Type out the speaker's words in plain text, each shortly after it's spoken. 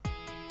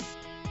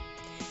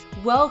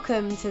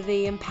Welcome to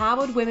the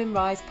Empowered Women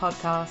Rise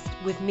podcast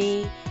with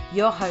me,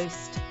 your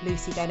host,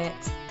 Lucy Bennett.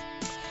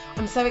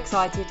 I'm so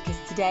excited because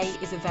today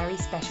is a very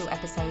special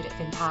episode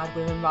of Empowered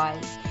Women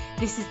Rise.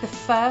 This is the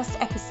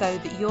first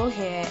episode that you'll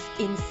hear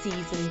in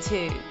season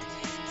 2.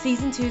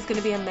 Season 2 is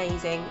going to be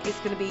amazing. It's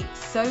going to be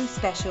so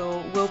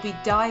special. We'll be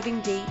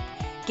diving deep,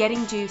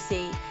 getting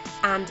juicy,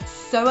 and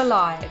so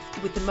alive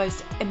with the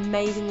most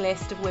amazing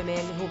list of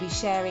women who will be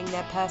sharing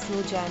their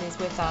personal journeys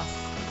with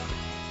us.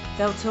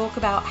 They'll talk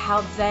about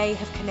how they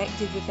have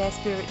connected with their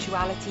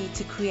spirituality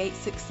to create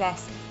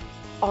success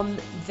on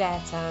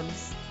their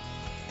terms.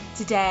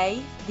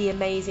 Today, the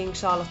amazing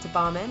Charlotte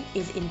Barman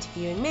is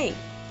interviewing me.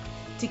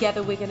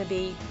 Together, we're going to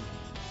be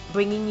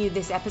bringing you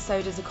this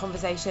episode as a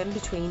conversation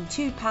between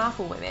two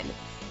powerful women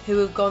who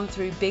have gone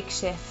through big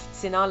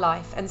shifts in our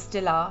life and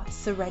still are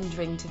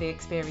surrendering to the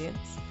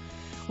experience.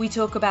 We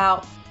talk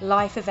about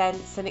life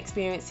events and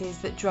experiences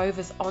that drove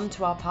us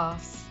onto our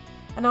paths.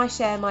 And I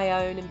share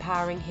my own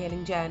empowering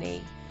healing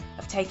journey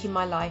of taking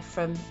my life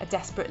from a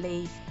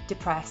desperately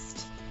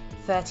depressed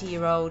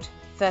 30-year-old,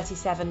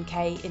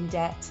 37k in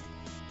debt,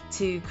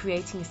 to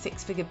creating a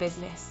 6-figure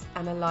business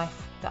and a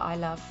life that I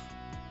love.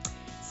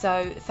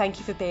 So thank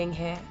you for being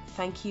here.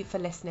 Thank you for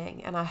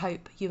listening. And I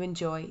hope you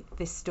enjoy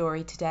this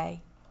story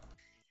today.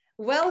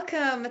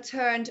 Welcome,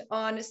 Turned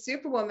On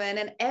Superwoman,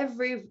 and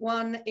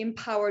everyone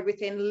empowered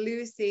within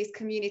Lucy's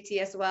community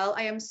as well.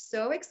 I am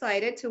so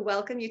excited to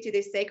welcome you to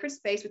this sacred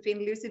space between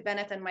Lucy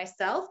Bennett and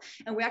myself.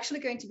 And we're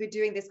actually going to be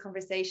doing this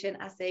conversation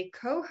as a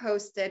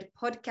co-hosted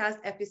podcast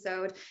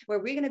episode where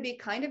we're going to be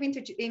kind of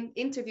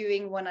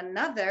interviewing one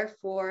another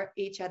for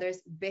each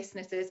other's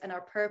businesses and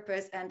our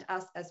purpose and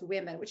us as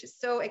women, which is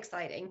so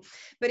exciting.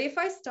 But if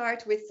I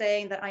start with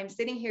saying that I'm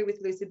sitting here with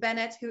Lucy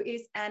Bennett, who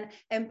is an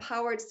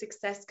empowered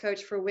success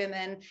coach for women,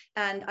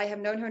 and I have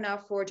known her now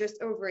for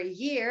just over a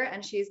year,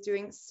 and she's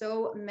doing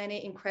so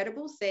many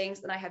incredible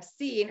things. And I have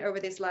seen over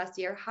this last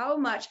year how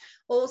much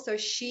also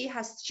she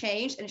has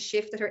changed and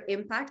shifted her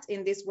impact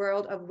in this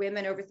world of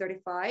women over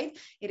 35.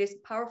 It is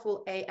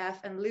powerful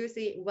AF. And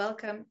Lucy,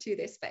 welcome to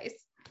this space.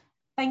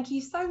 Thank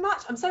you so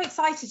much. I'm so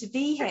excited to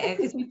be here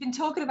because we've been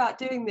talking about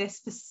doing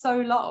this for so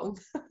long.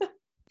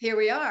 Here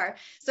we are.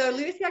 So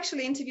Lucy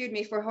actually interviewed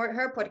me for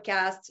her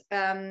podcast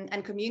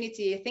and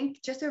community, I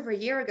think just over a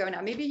year ago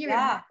now, maybe a year and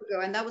a half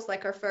ago. And that was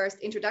like our first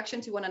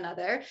introduction to one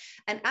another.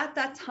 And at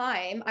that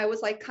time, I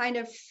was like kind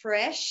of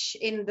fresh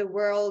in the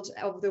world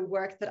of the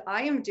work that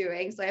I am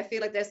doing. So I feel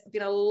like there's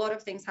been a lot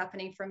of things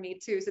happening for me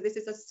too. So this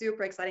is a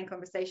super exciting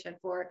conversation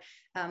for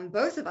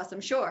both of us,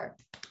 I'm sure.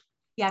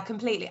 Yeah,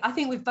 completely. I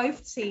think we've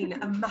both seen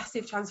a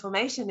massive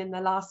transformation in the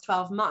last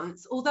 12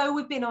 months. Although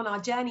we've been on our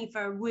journey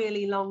for a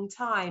really long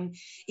time,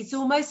 it's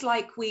almost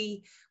like we're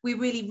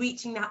really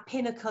reaching that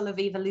pinnacle of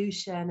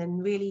evolution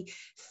and really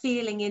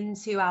feeling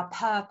into our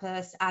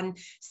purpose and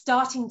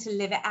starting to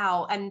live it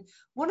out. And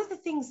one of the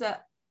things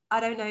that I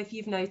don't know if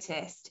you've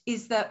noticed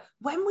is that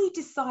when we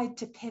decide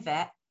to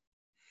pivot,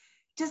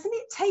 doesn't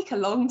it take a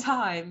long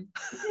time?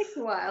 It takes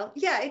a while.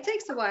 Yeah, it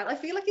takes a while. I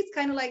feel like it's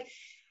kind of like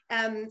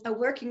a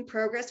work in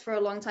progress for a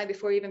long time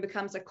before it even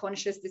becomes a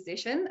conscious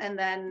decision. And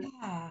then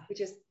it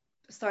just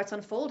starts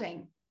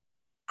unfolding.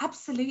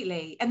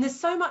 Absolutely. And there's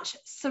so much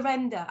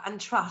surrender and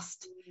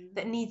trust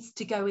that needs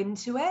to go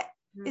into it,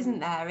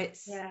 isn't there?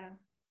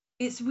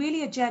 It's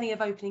really a journey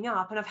of opening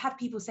up. And I've had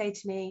people say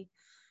to me,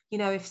 you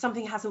know, if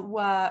something hasn't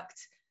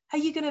worked, are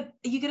you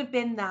gonna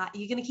bin that? Are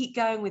you gonna keep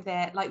going with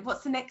it? Like,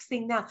 what's the next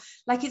thing now?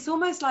 Like, it's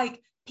almost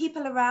like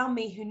people around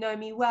me who know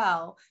me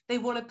well, they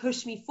want to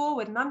push me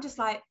forward. And I'm just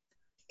like,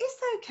 it's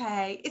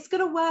okay. It's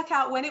going to work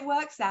out when it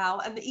works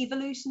out, and the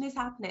evolution is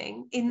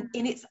happening in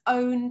its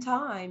own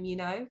time, you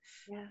know?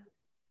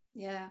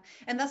 Yeah.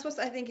 And that's what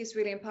I think is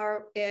really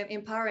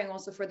empowering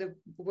also for the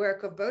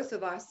work of both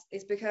of us,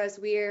 is because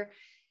we're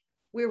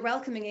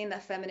welcoming in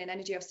that feminine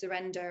energy of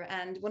surrender.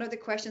 And one of the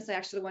questions I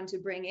actually want to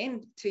bring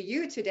in to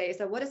you today is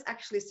that what does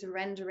actually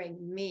surrendering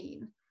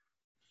mean?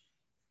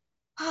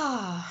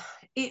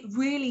 It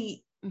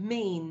really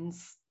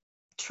means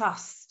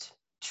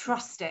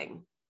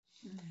trusting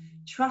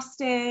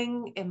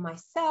in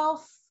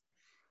myself,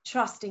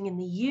 trusting in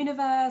the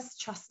universe,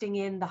 trusting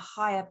in the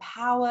higher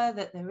power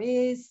that there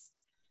is,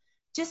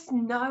 just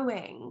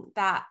knowing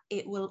that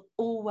it will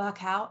all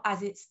work out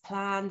as it's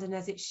planned and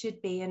as it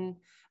should be. And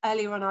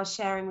earlier on, I was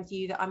sharing with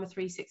you that I'm a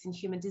 3/6 in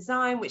human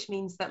design, which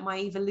means that my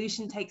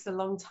evolution takes a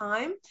long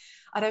time.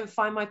 I don't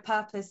find my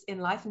purpose in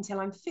life until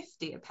I'm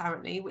 50,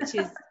 apparently, which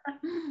is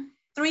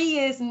 3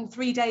 years and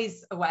 3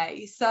 days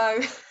away. So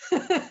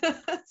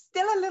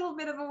still a little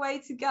bit of a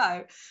way to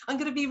go. I'm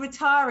going to be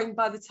retiring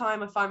by the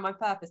time I find my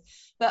purpose,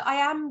 but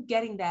I am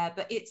getting there.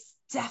 But it's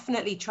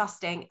definitely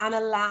trusting and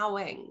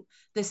allowing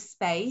the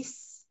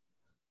space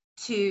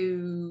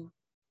to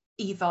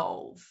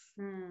evolve,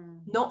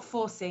 not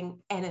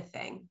forcing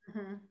anything.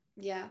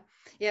 Yeah,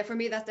 for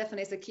me that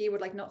definitely is a key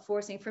word, like not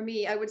forcing. For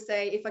me, I would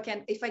say, if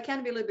I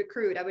can be a little bit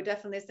crude, I would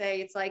definitely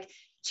say it's like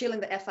chilling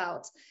the F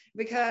out.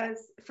 Because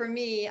for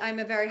me, I'm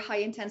a very high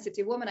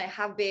intensity woman. I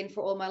have been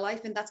for all my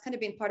life, and that's kind of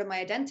been part of my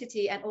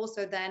identity. And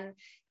also then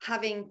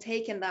having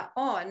taken that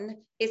on,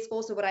 it's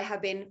also what I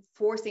have been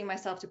forcing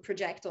myself to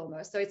project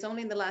almost. So it's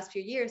only in the last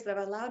few years that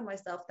I've allowed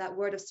myself that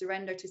word of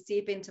surrender to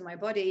seep into my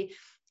body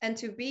and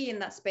to be in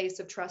that space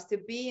of trust, to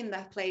be in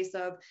that place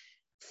of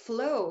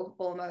flow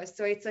almost.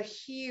 So it's a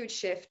huge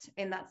shift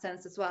in that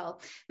sense as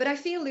well. But I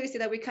feel, Lucy,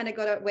 that we kind of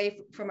got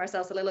away from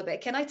ourselves a little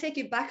bit. Can I take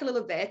you back a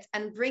little bit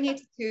and bring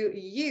it to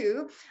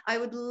you? I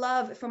would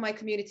love for my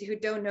community who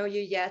don't know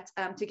you yet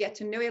to get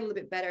to know you a little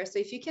bit better. So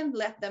if you can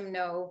let them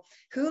know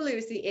who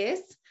Lucy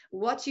is,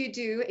 what you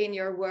do in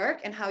your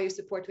work, and how you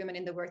support women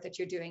in the work that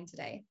you're doing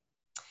today.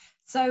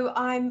 So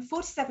I'm a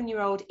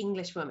 47-year-old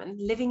English woman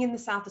living in the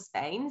south of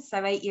Spain.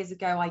 So 8 years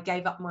ago, I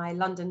gave up my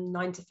London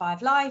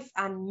 9-to-5 life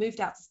and moved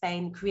out to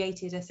Spain,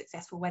 created a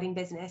successful wedding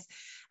business.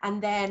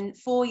 And then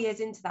 4 years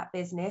into that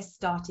business,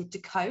 started to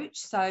coach.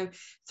 So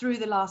through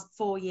the last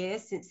 4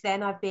 years, since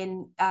then, I've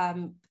been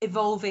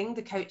evolving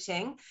the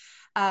coaching,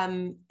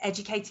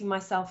 educating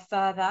myself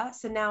further.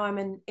 So now I'm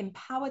an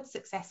empowered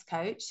success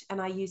coach,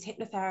 and I use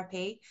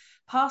hypnotherapy,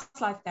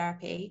 past life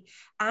therapy,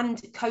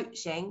 and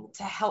coaching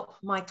to help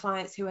my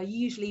clients who are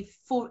usually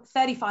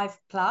 35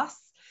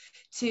 plus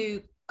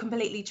to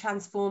completely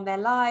transform their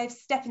lives,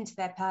 step into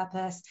their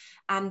purpose,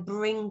 and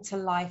bring to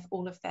life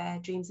all of their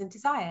dreams and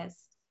desires.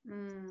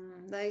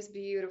 That is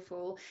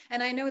beautiful.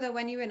 And I know that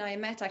when you and I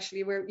met,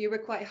 actually, you were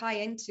quite high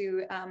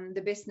into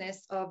the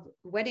business of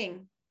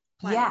wedding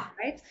planning, yeah,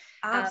 right?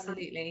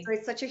 Absolutely. So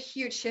it's such a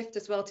huge shift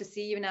as well to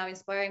see you now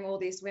inspiring all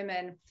these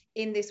women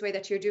in this way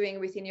that you're doing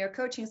within your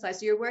coaching side.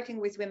 So you're working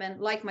with women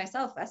like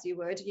myself, as you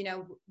would,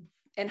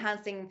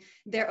 enhancing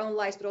their own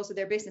lives, but also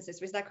their businesses.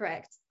 Is that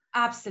correct?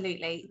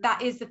 Absolutely.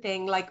 That is the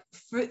thing. Like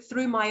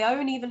through my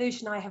own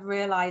evolution, I have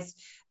realized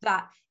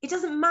that it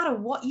doesn't matter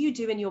what you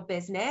do in your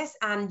business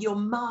and your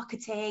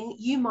marketing,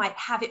 you might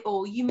have it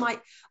all. You might,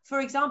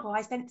 for example,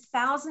 I spent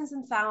thousands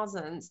and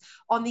thousands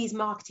on these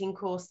marketing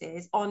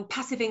courses, on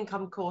passive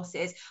income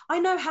courses. I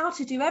know how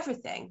to do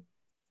everything.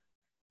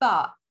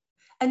 But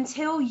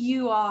until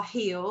you are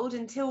healed,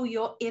 until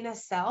your inner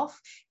self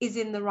is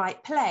in the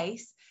right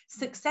place,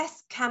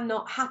 success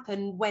cannot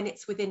happen when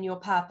it's within your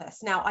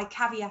purpose. Now, I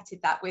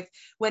caveated that with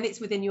when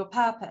it's within your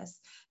purpose.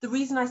 The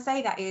reason I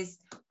say that is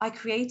I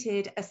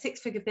created a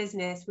 6-figure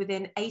business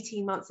within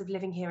 18 months of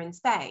living here in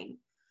Spain.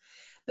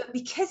 But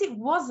because it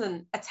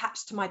wasn't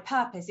attached to my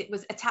purpose, it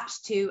was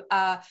attached to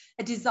a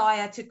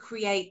desire to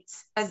create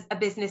a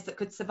business that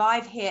could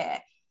survive here.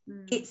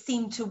 It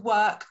seemed to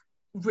work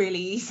really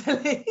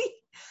easily.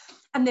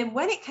 And then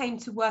when it came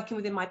to working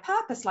within my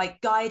purpose,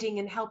 like guiding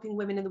and helping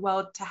women in the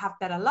world to have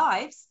better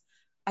lives,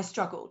 I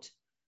struggled.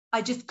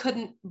 I just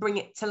couldn't bring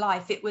it to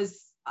life. It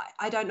was,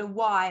 I don't know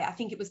why. I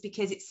think it was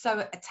because it's so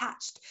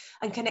attached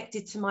and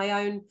connected to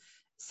my own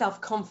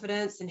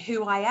self-confidence and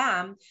who I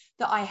am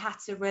that I had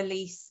to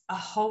release a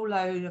whole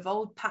load of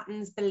old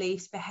patterns,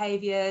 beliefs,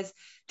 behaviors,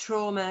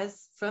 traumas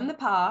from the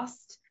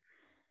past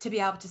to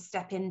be able to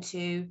step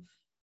into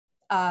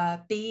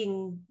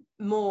being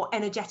more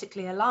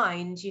energetically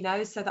aligned,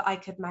 so that I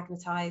could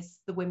magnetize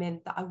the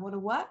women that I want to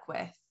work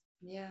with.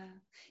 Yeah,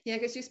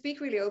 because you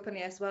speak really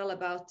openly as well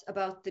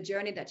about the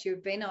journey that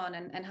you've been on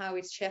and how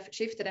it's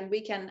shifted, and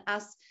we can,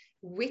 as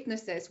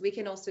witnesses, we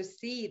can also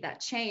see that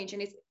change,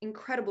 and it's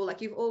incredible.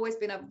 Like, you've always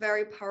been a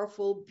very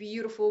powerful,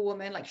 beautiful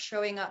woman, like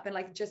showing up and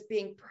like just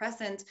being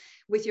present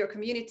with your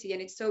community,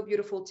 and it's so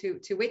beautiful to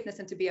witness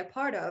and to be a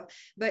part of.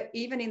 But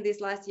even in this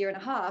last year and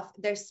a half,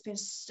 there's been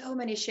so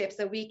many shifts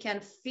that we can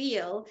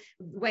feel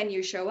when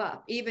you show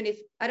up. Even if,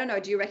 I don't know,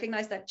 do you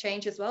recognize that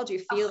change as well? Do you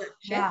feel that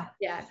shift?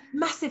 Yeah,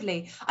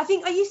 massively. I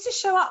think I used to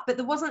show up, but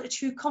there wasn't a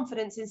true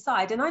confidence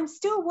inside, and I'm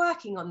still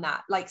working on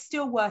that,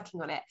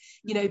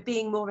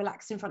 being more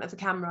relaxed in front of the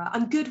camera.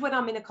 I'm good when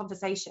I'm in a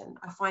conversation.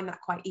 I find that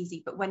quite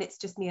easy, but when it's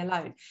just me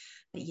alone.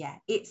 But yeah,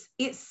 it's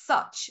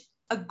such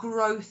a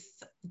growth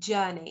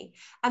journey.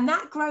 And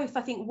that growth,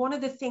 I think one of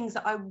the things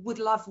that I would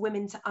love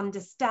women to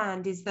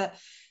understand is that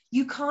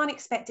you can't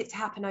expect it to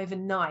happen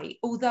overnight.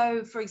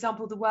 Although, for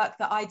example, the work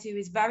that I do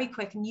is very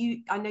quick,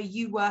 and I know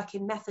you work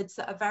in methods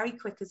that are very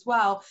quick as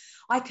well.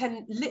 I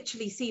can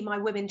literally see my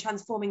women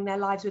transforming their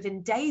lives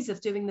within days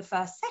of doing the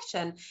first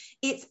session.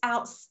 It's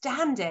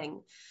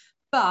outstanding.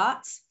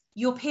 But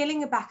you're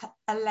peeling back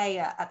a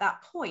layer at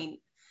that point.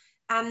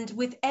 And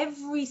with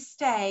every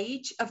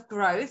stage of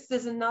growth,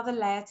 there's another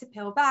layer to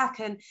peel back.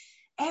 And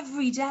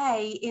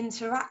everyday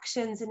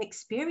interactions and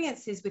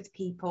experiences with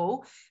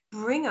people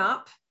bring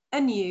up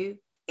a new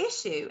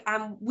issue,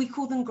 and we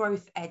call them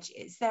growth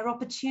edges. They're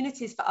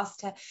opportunities for us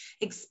to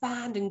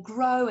expand and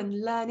grow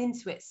and learn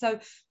into it. So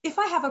if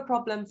I have a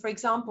problem, for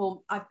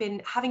example, I've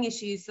been having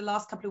issues the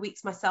last couple of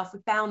weeks myself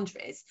with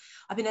boundaries.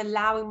 I've been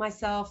allowing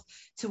myself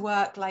to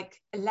work like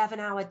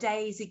 11-hour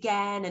days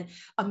again,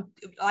 and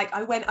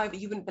I went over,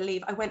 you wouldn't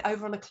believe, I went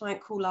over on a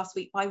client call last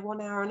week by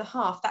 1.5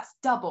 hours. That's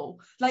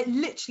double. Like,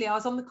 literally, I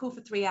was on the call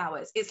for 3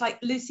 hours. It's like,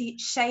 Lucy,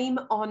 shame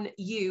on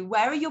you.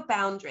 Where are your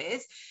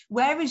boundaries?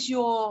 Where is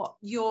your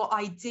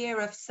idea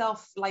of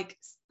self, like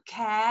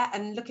care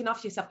and looking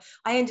after yourself.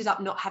 I ended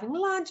up not having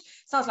lunch.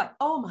 So I was like,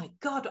 oh my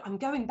God, I'm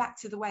going back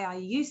to the way I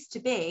used to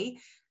be.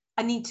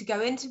 I need to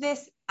go into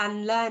this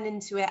and learn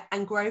into it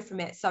and grow from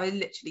it. So I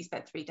literally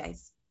spent 3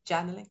 days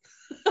journaling.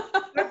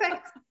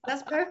 Perfect.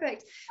 That's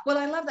perfect. Well,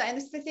 I love that. And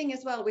it's the thing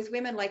as well with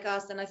women like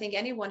us, and I think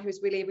anyone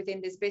who's really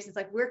within this business,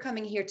 like we're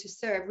coming here to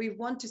serve. We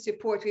want to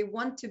support. We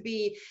want to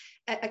be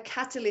a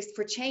catalyst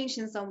for change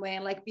in some way,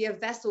 and like be a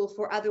vessel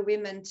for other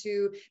women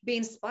to be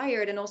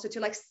inspired, and also to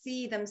like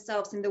see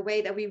themselves in the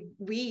way that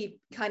we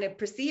kind of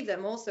perceive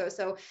them also.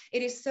 So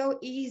it is so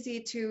easy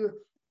to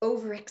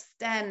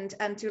overextend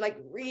and to like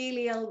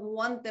really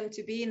want them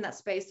to be in that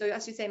space. So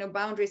as you say,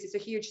 boundaries is a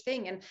huge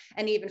thing.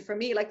 And even for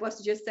me, like what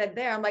you just said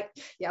there, I'm like,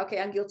 yeah,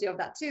 okay, I'm guilty of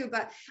that too.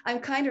 But I'm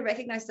kind of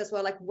recognized as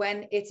well, like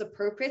when it's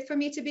appropriate for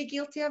me to be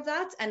guilty of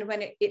that and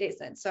when it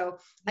isn't. So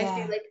I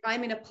feel like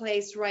I'm in a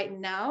place right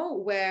now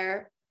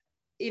where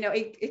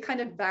it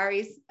kind of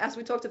varies. As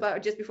we talked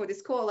about just before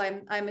this call,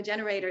 I'm a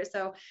generator.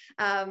 So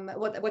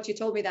what you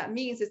told me that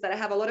means is that I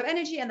have a lot of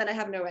energy and then I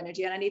have no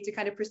energy, and I need to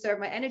kind of preserve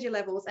my energy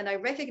levels. And I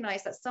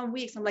recognize that some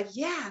weeks I'm like,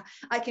 yeah,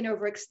 I can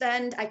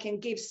overextend, I can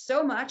give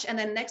so much. And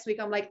then next week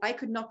I'm like, I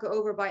could not go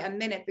over by a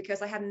minute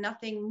because I have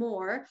nothing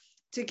more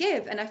to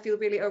give, and I feel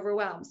really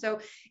overwhelmed.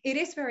 So it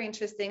is very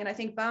interesting. And I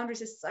think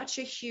boundaries is such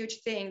a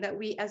huge thing that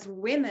we as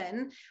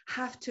women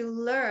have to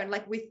learn.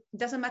 Like,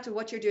 doesn't matter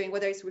what you're doing,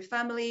 whether it's with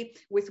family,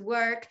 with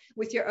work,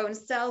 with your own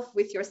self,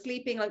 with your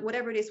sleeping, like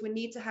whatever it is, we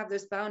need to have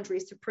those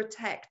boundaries to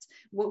protect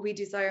what we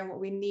desire and what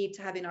we need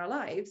to have in our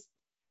lives.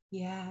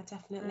 Yeah,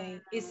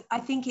 definitely. I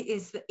think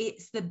it's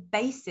the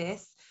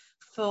basis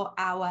for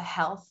our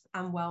health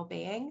and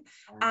well-being,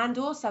 and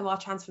also our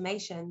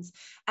transformations.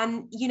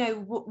 And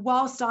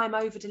whilst I'm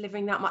over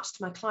delivering that much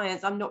to my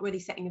clients, I'm not really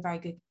setting a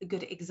very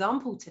good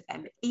example to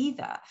them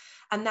either.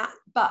 And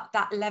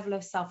that level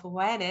of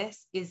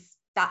self-awareness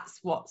that's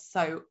what's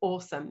so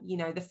awesome.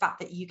 The fact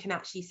that you can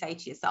actually say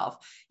to yourself,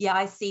 yeah,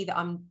 I see that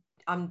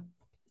I'm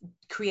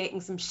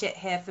creating some shit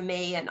here for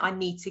me, and I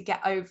need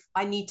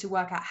to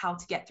work out how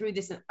to get through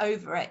this and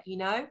over it,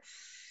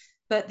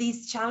 but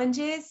these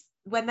challenges,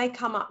 when they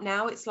come up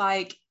now, it's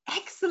like,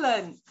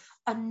 excellent,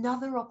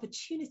 another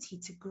opportunity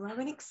to grow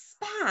and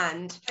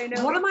expand. I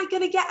know. What am I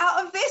going to get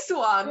out of this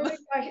one? Oh my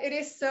gosh, it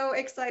is so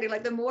exciting.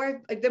 Like the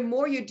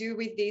more you do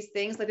with these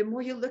things, like the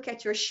more you look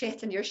at your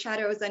shit and your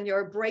shadows and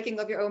your breaking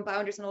of your own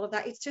boundaries and all of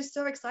that, it's just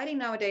so exciting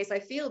nowadays, I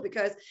feel,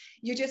 because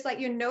you just like,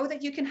 that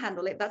you can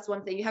handle it. That's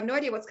one thing. You have no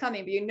idea what's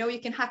coming, but you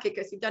can hack it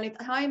because you've done it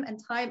time and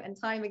time and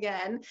time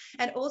again.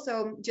 And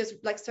also just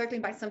like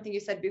circling back something you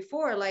said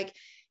before, like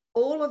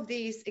all of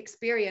these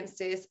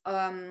experiences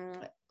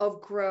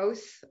of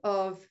growth,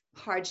 of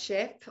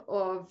hardship,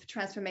 of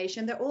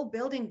transformation, they're all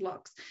building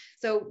blocks.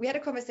 So we had a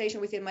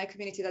conversation within my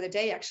community the other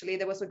day. Actually,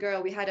 there was a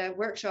girl, we had a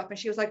workshop, and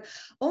she was like,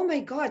 oh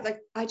my God, like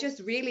I just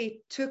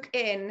really took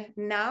in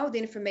now the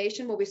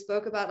information, what we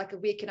spoke about like a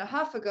week and a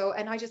half ago,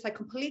 and I just like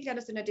completely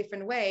understood in a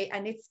different way.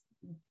 And it's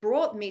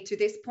brought me to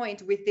this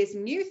point with this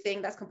new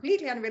thing that's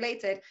completely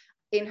unrelated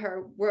in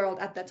her world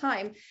at that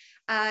time.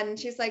 And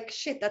she's like,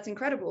 shit, that's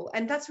incredible.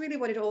 And that's really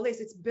what it all is.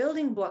 It's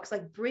building blocks,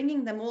 like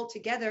bringing them all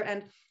together.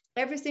 And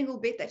every single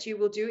bit that you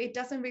will do, it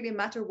doesn't really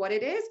matter what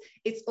it is.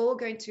 It's all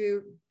going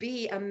to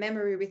be a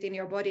memory within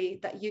your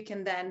body that you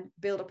can then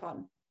build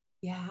upon.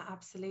 Yeah,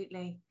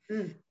 absolutely.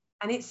 And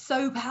it's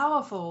so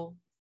powerful.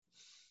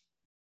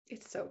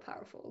 It's so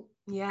powerful.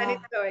 Yeah. And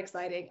it's so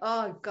exciting.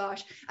 Oh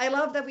gosh. I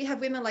love that we have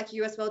women like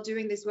you as well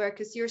doing this work,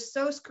 because you're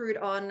so screwed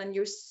on and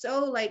you're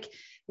so like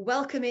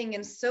welcoming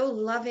and so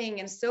loving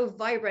and so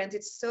vibrant.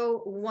 It's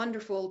so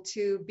wonderful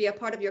to be a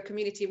part of your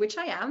community, which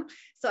I am.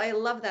 So I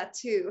love that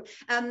too.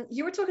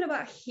 You were talking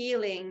about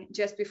healing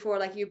just before,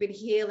 like you've been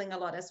healing a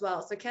lot as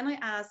well. So can I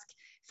ask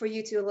for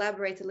you to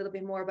elaborate a little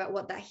bit more about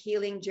what that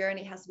healing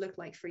journey has looked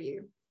like for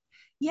you?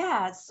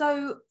 Yeah,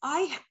 so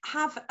I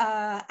have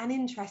an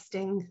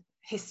interesting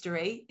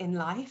history in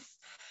life,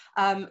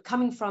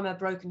 coming from a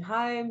broken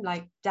home.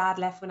 Like dad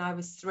left when I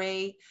was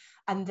 3,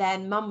 and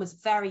then mum was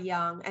very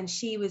young, and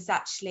she was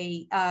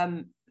actually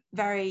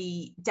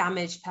very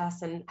damaged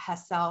person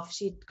herself.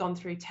 She'd gone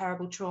through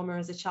terrible trauma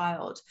as a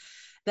child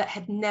that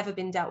had never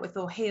been dealt with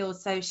or healed.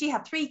 So she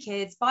had 3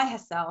 kids by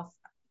herself,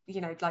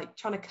 like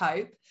trying to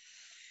cope.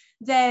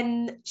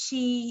 Then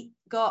she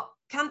got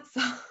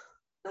cancer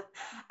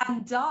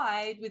and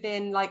died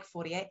within like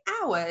 48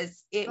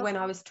 hours when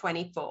I was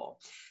 24.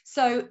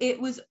 So it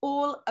was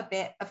all a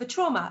bit of a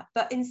trauma.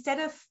 But instead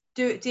of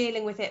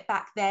dealing with it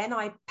back then,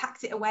 I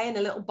packed it away in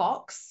a little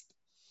box,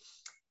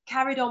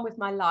 carried on with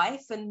my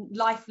life, and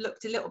life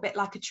looked a little bit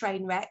like a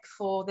train wreck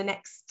for the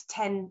next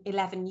 10,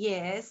 11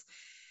 years.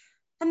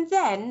 And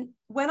then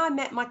when I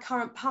met my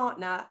current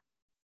partner,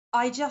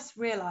 I just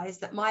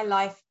realized that my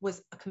life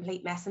was a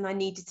complete mess and I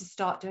needed to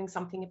start doing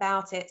something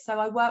about it. So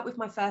I worked with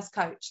my first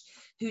coach,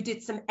 who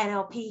did some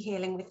NLP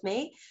healing with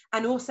me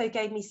and also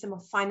gave me some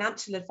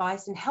financial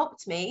advice and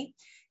helped me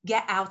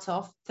get out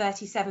of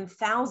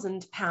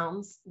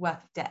 £37,000 worth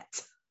of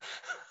debt.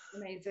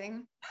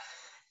 Amazing.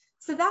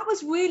 So that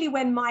was really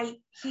when my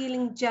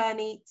healing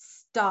journey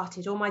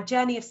started, or my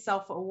journey of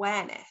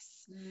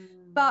self-awareness.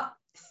 But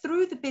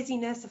through the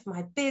busyness of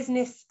my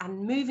business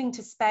and moving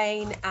to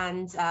Spain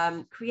and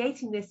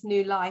creating this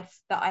new life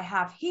that I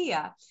have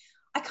here,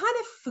 I kind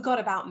of forgot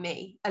about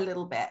me a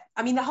little bit.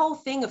 I mean, the whole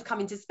thing of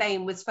coming to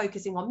Spain was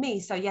focusing on me.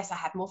 So yes, I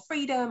had more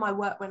freedom. I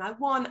work when I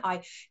want.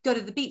 I go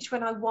to the beach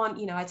when I want.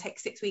 You know, I take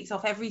 6 weeks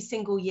off every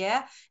single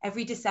year,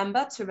 every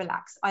December, to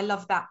relax. I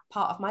love that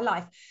part of my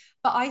life.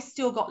 But I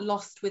still got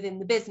lost within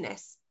the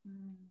business.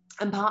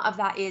 And part of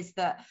that is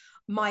that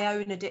my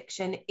own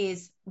addiction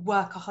is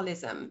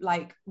workaholism,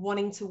 like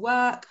wanting to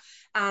work.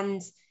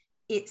 And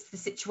it's the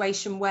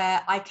situation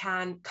where I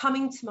can come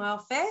into my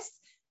office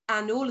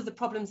and all of the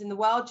problems in the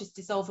world just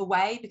dissolve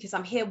away because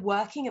I'm here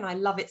working and I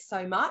love it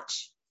so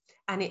much.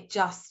 And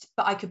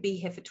but I could be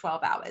here for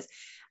 12 hours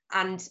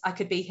and I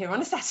could be here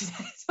on a Saturday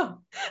as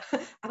well.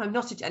 And I'm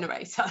not a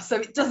generator, so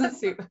it doesn't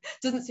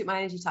suit my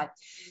energy type.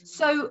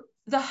 So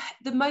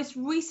the most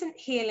recent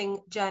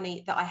healing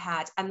journey that I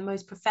had, and the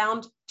most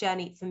profound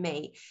journey for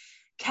me,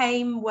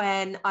 came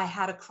when I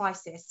had a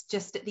crisis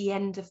just at the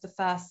end of the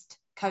first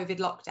COVID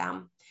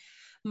lockdown.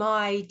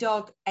 My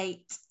dog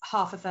ate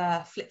half of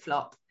a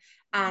flip-flop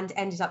and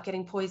ended up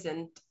getting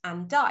poisoned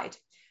and died.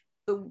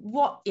 But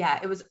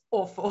it was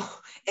awful.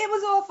 It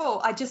was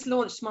awful. I just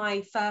launched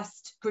my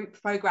first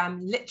group program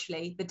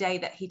literally the day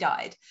that he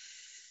died.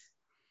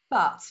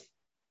 But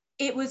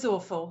it was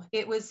awful.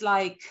 It was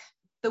like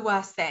the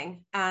worst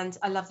thing. And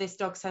I love this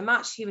dog so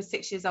much. He was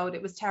 6 years old.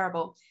 It was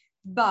terrible.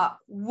 But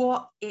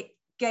what it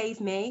gave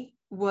me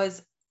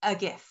was a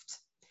gift.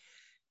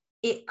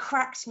 It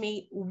cracked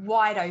me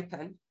wide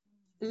open.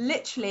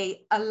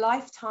 Literally a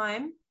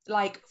lifetime,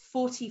 like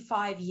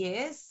 45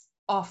 years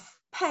of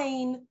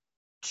pain,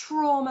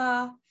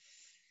 trauma,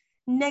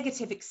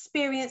 negative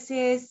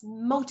experiences,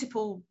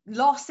 multiple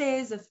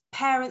losses of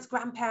parents,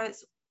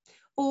 grandparents,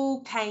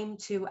 all came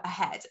to a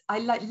head. I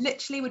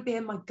literally would be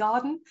in my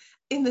garden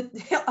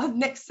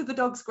next to the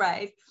dog's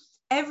grave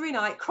every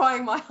night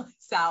crying my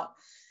eyes out,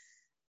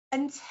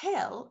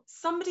 until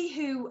somebody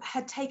who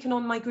had taken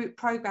on my group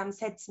program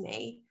said to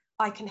me,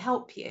 I can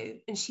help you.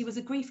 And she was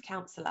a grief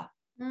counselor.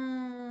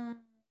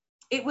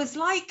 It was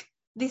like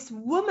this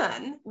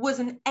woman was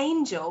an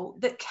angel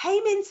that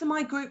came into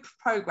my group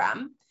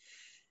program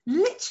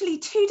literally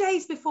 2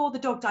 days before the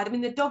dog died. I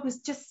mean, the dog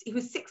he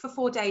was sick for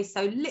 4 days,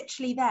 so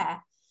literally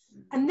there.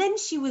 And then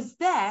she was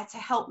there to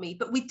help me,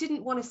 but we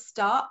didn't want to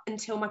start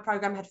until my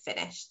program had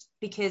finished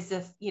because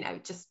of,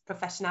 just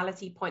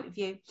professionality point of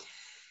view.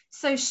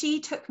 So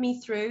she took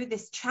me through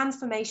this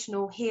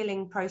transformational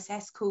healing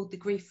process called the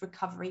Grief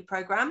Recovery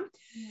Program.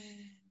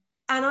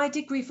 And I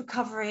did grief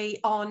recovery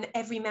on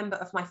every member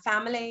of my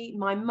family,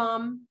 my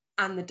mum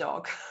and the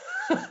dog.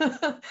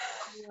 Wow.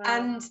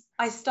 And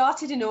I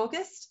started in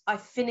August. I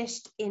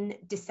finished in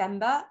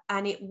December,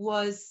 and it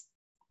was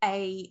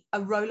a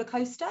roller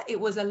coaster. It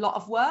was a lot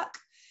of work.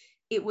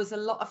 It was a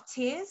lot of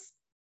tears,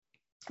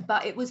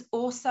 but it was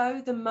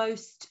also the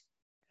most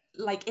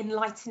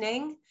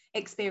enlightening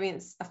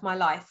experience of my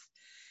life.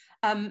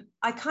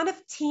 I kind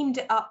of teamed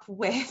it up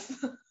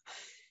with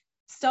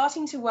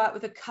starting to work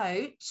with a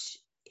coach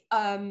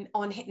on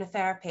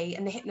hypnotherapy,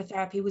 and the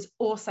hypnotherapy was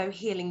also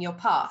healing your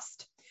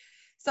past.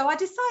 So I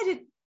decided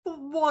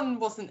one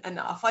wasn't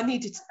enough. I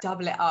needed to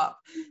double it up.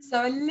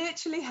 So I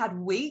literally had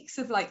weeks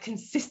of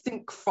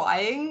consistent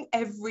crying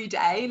every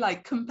day,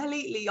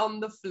 completely on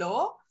the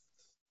floor.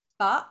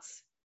 But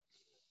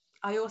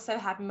I also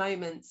had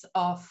moments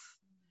of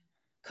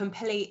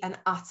complete and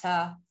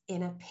utter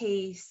inner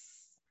peace,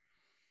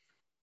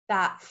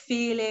 that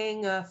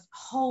feeling of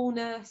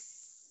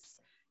wholeness,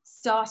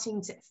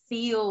 starting to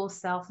feel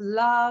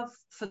self-love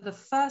for the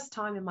first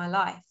time in my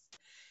life.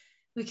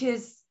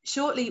 Because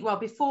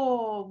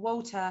before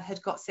Walter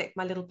had got sick,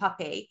 my little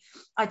puppy,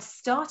 I'd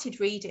started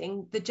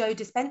reading the Joe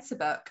Dispenza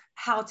book,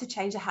 How to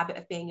Change a Habit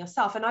of Being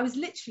Yourself. And I was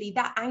literally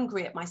that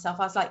angry at myself.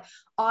 I was like,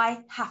 I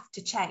have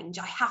to change.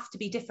 I have to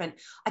be different.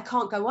 I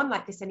can't go on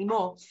like this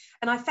anymore.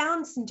 And I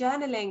found some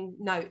journaling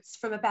notes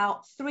from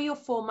about 3 or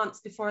 4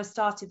 months before I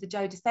started the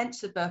Joe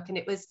Dispenza book. And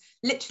it was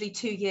literally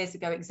 2 years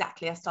ago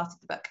exactly I started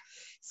the book.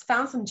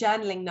 Found some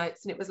journaling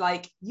notes, and it was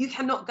like, you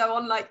cannot go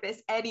on like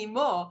this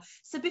anymore.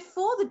 So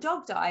before the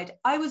dog died,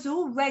 I was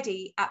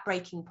already at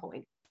breaking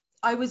point.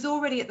 I was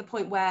already at the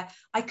point where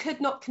I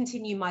could not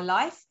continue my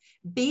life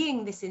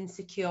being this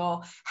insecure,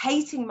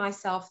 hating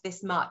myself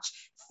this much,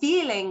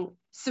 feeling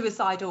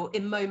suicidal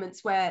in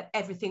moments where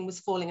everything was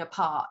falling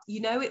apart.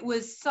 It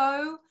was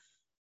so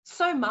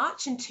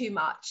much and too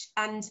much.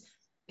 And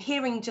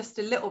hearing just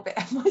a little bit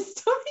of my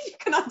story, you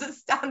can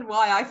understand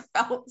why I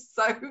felt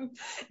so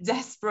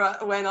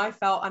desperate when I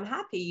felt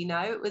unhappy.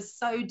 It was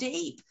so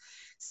deep.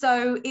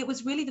 So it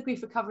was really the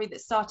grief recovery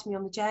that started me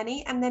on the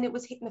journey. And then it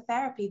was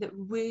hypnotherapy that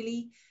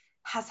really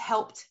has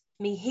helped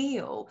me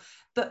heal,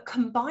 but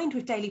combined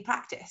with daily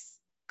practice,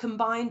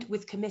 combined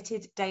with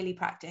committed daily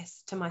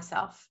practice to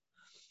myself.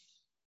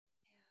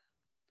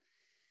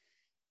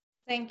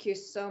 Thank you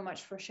so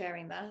much for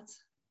sharing that.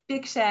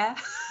 Big share.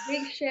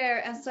 Big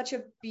share, and such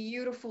a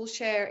beautiful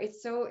share.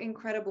 It's so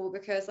incredible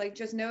because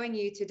just knowing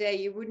you today,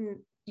 you wouldn't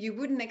you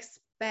wouldn't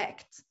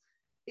expect.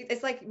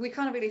 It's like we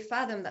can't really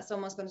fathom that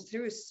someone's gone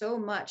through so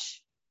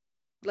much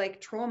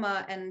like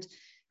trauma and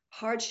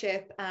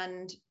hardship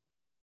and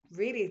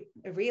really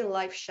a real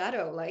life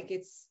shadow. Like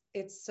it's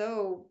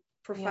so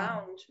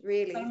profound,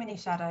 really. So many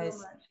shadows.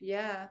 So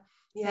yeah.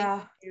 Yeah.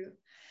 Thank you.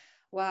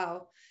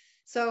 Wow.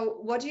 So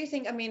what do you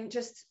think? I mean,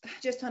 just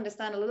to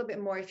understand a little bit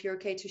more, if you're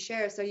okay to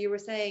share. So you were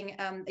saying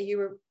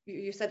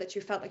you said that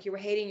you felt like you were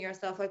hating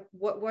yourself. Like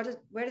where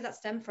did that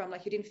stem from?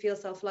 Like you didn't feel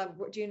self-love.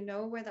 Do you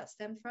know where that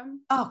stemmed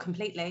from? Oh,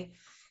 completely.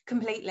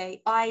 When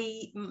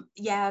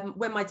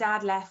my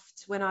dad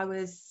left when I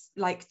was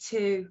like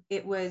 2,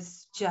 it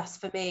was just,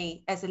 for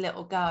me as a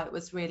little girl, it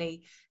was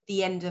really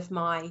the end of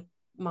my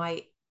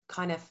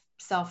kind of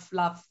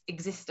self-love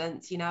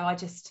existence.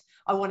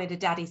 I wanted a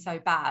daddy so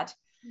bad.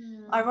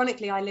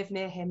 Ironically, I live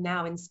near him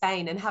now in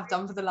Spain and have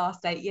done for the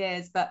last 8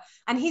 years,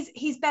 and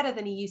he's better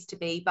than he used to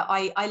be, but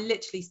I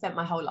literally spent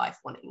my whole life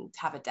wanting to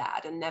have a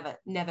dad and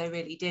never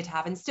really did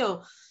have, and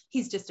still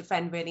he's just a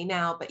friend really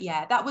now. But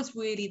yeah, that was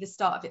really the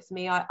start of it for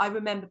me. I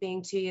remember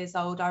being 2 years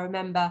old. I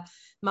remember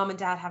mum and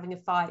dad having a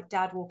fight,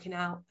 dad walking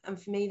out,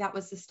 and for me that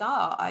was the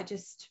start.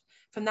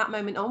 From that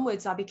moment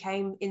onwards, I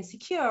became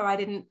insecure. I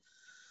didn't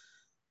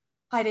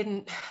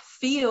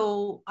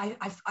feel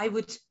I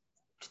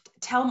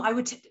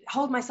would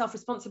hold myself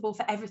responsible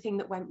for everything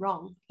that went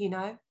wrong,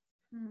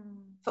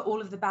 for all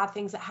of the bad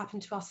things that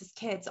happened to us as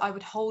kids. I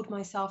would hold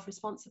myself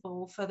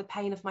responsible for the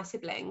pain of my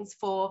siblings,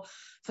 for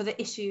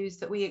the issues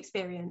that we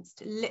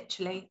experienced.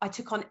 Literally, I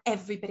took on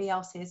everybody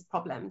else's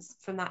problems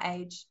from that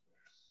age.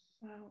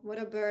 Wow, what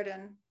a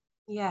burden.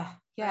 Yeah,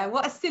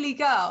 what a silly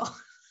girl.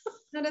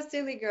 Not a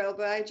silly girl,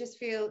 but I just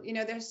feel,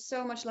 there's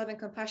so much love and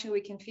compassion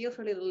we can feel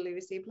for little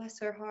Lucy. Bless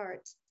her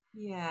heart.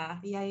 Yeah.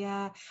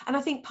 And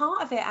I think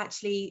part of it,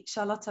 actually,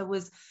 Charlotta,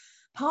 was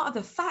part of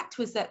the fact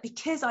was that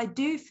because I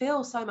do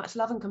feel so much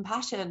love and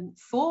compassion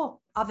for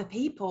other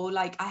people,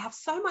 like I have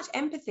so much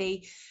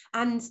empathy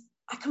and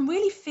I can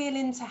really feel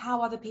into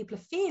how other people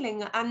are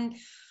feeling, and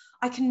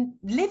I can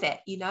live it,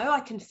 I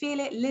can feel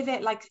it, live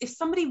it. Like if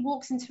somebody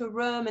walks into a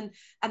room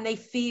and they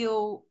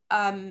feel,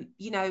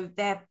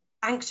 they're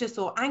anxious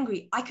or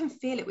angry, I can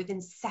feel it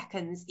within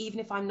seconds, even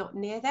if I'm not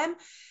near them.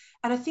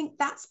 And I think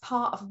that's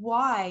part of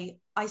why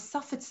I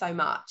suffered so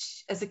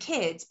much as a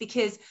kid,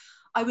 because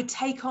I would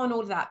take on all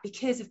of that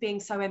because of being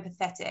so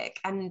empathetic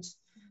and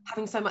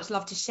having so much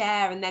love to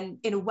share, and then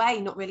in a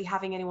way not really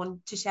having anyone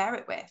to share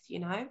it with,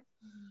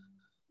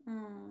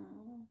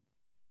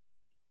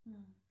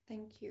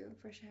 Thank you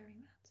for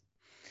sharing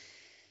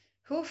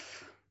that.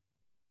 Oof.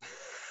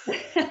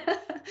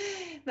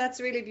 That's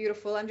really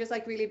beautiful. I'm just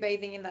like really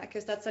bathing in that,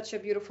 because that's such a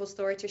beautiful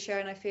story to share.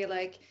 And I feel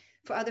like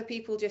for other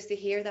people just to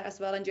hear that as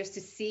well, and just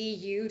to see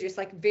you, just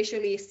like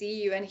visually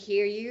see you and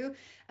hear you,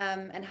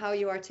 and how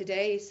you are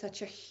today, is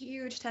such a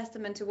huge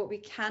testament to what we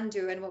can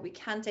do and what we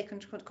can take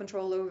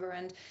control over,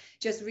 and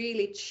just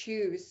really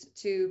choose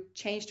to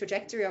change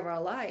trajectory of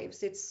our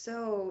lives. It's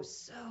so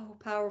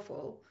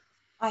powerful.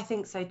 I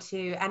think so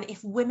too. And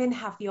if women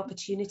have the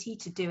opportunity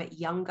to do it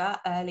younger,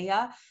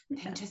 earlier,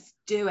 then just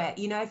do it.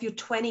 If you're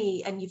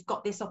 20 and you've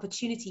got this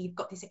opportunity, you've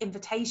got this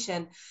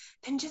invitation,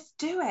 then just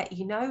do it.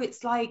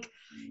 It's like,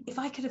 if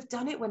I could have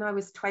done it when I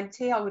was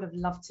 20, I would have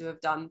loved to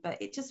have done,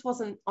 but it just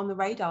wasn't on the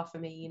radar for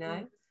me,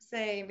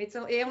 Same. It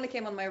only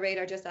came on my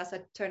radar just as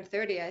I turned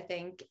 30, I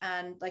think.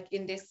 And like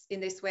in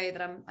this way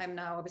that I'm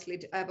now,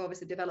 I've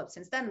obviously developed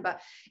since then, but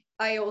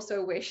I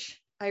also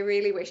I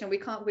really wish, and we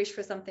can't wish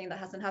for something that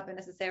hasn't happened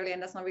necessarily,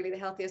 and that's not really the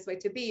healthiest way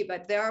to be,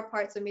 but there are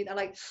parts of me that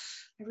I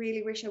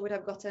really wish I would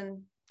have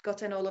gotten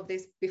all of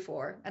this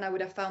before, and I would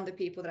have found the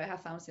people that I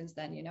have found since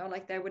then,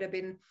 like there would have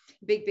been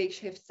big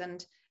shifts,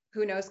 and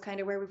who knows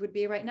kind of where we would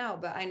be right now.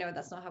 But I know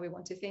that's not how we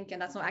want to think,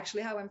 and that's not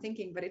actually how I'm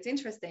thinking. But it's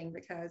interesting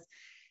because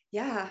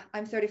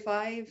I'm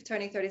 35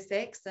 turning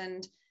 36,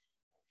 and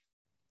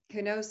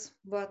who knows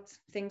what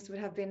things would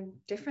have been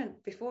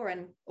different before,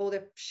 and all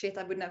the shit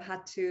I wouldn't have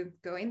had to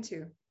go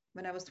into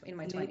when I was in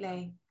my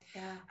 20s.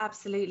 Yeah,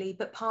 absolutely.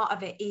 But part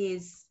of it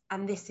is,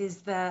 and this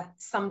is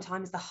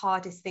sometimes the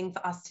hardest thing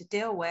for us to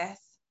deal with,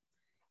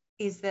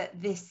 is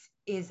that this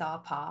is our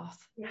path.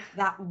 Yeah.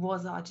 That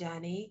was our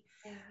journey.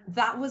 Yeah.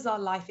 That was our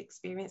life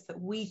experience that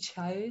we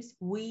chose.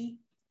 We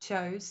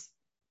chose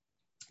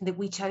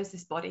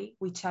this body.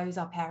 We chose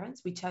our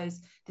parents. We chose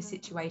the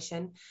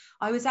situation.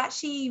 I was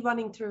actually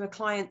running through a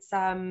client's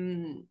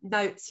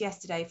notes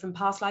yesterday from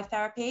past life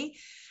therapy,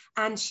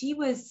 and she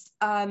was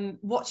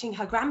watching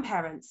her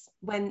grandparents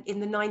when in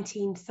the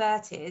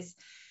 1930s.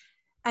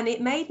 And it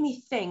made me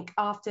think,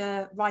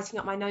 after writing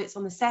up my notes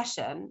on the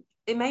session,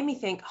 it made me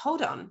think,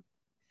 hold on,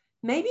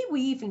 maybe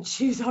we even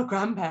choose our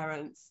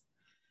grandparents.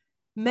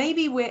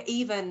 Maybe we're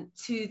even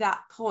to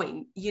that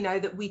point,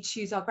 that we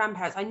choose our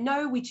grandparents. I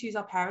know we choose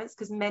our parents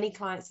because many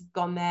clients have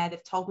gone there.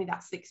 They've told me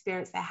that's the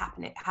experience they're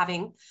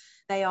having.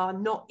 They are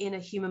not in a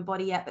human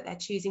body yet, but they're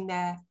choosing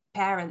their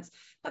parents.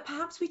 But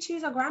perhaps we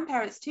choose our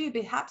grandparents too.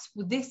 Perhaps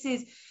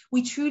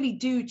we truly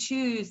do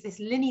choose this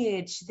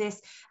lineage,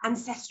 this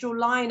ancestral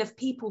line of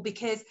people,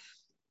 because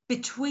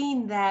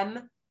between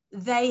them,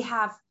 they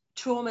have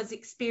traumas,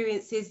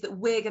 experiences that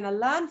we're going to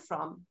learn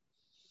from.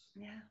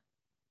 Yeah.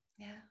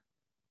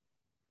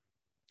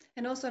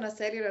 And also on a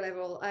cellular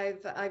level,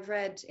 I've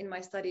read in my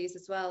studies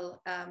as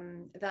well,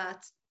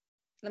 that,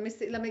 let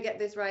me get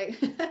this right.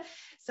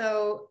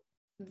 So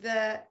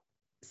the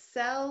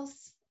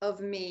cells of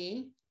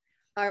me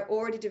are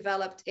already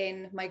developed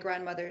in my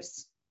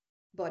grandmother's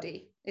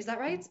body. Is that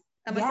right?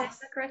 Am I saying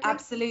that correctly?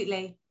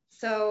 Absolutely.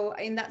 So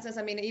in that sense,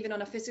 I mean, even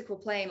on a physical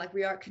plane, like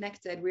we are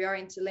connected, we are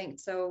interlinked.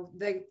 So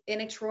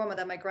any trauma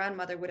that my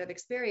grandmother would have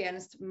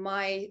experienced,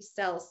 my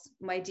cells,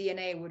 my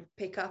DNA would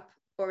pick up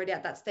already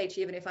at that stage,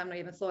 even if I'm not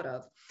even thought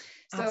of.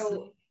 So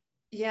Absolutely.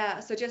 yeah,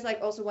 so just like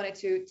also wanted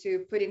to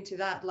put into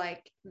that,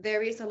 like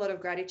there is a lot of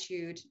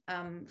gratitude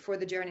for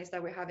the journeys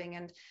that we're having.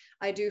 And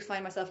I do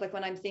find myself, like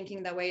when I'm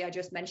thinking that way I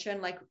just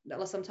mentioned, like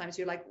sometimes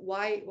you're like,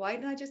 why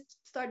didn't I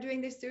just start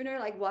doing this sooner?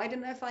 Like why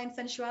didn't I find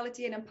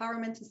sensuality and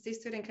empowerment and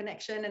sisterhood and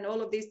connection and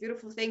all of these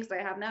beautiful things that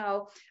I have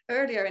now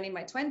earlier and in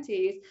my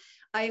 20s?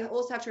 I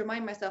also have to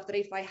remind myself that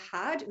if I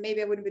had,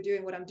 maybe I wouldn't be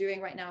doing what I'm doing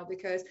right now,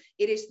 because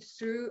it is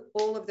through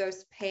all of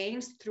those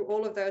pains, through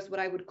all of those what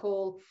I would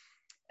call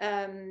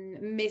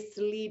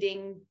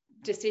misleading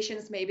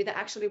decisions maybe, that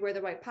actually were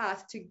the right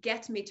path to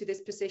get me to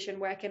this position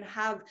where I can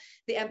have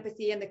the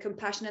empathy and the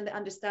compassion and the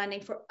understanding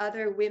for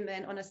other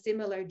women on a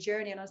similar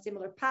journey and on a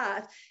similar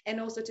path, and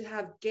also to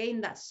have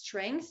gained that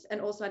strength and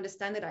also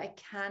understand that I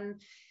can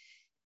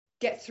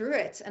get through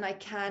it and I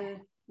can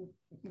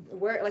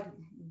work, like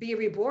be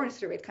reborn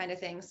through it, kind of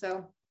thing.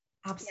 So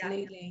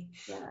absolutely.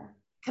 Yeah.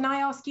 Can I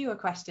ask you a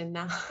question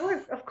now?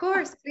 Of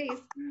course, please.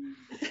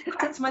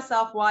 Cracked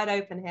myself wide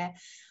open here.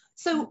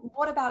 So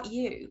what about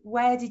you?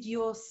 Where did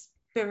your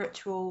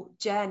spiritual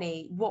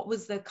journey, what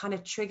was the kind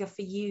of trigger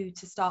for you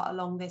to start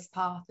along this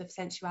path of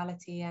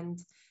sensuality and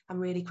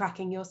really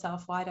cracking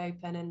yourself wide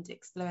open and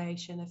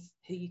exploration of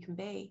who you can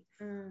be?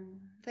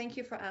 Thank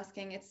you for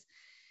asking.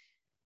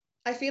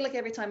 I feel like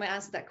every time I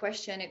answer that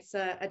question, it's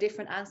a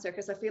different answer,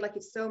 because I feel like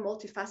it's so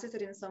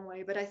multifaceted in some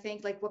way. But I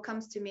think like what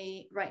comes to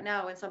me right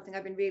now, and something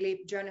I've been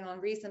really journaling on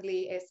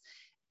recently, is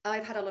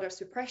I've had a lot of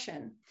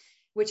suppression,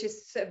 which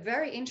is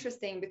very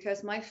interesting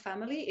because my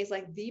family is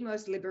like the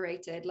most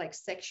liberated, like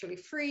sexually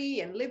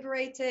free and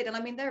liberated. And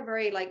I mean, they're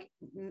very like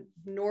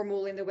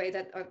normal in the way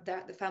that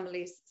the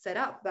family is set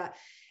up. But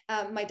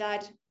my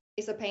dad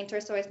is a painter,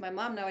 so is my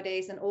mom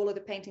nowadays. And all of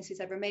the paintings he's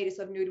ever made is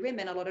of nude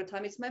women. A lot of the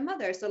time it's my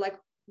mother. So like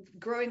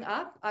growing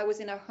up, I was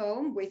in a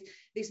home with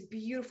these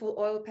beautiful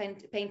oil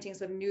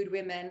paintings of nude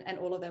women, and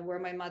all of them were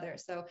my mother.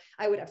 So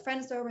I would have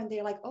friends over and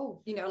they're like,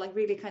 oh, you know, like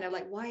really kind of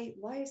like, why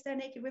is there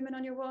naked women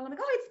on your wall? I'm like,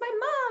 oh, it's my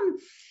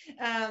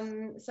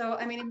mom. So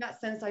I mean, in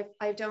that sense,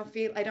 I don't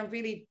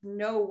really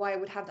know why I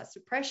would have that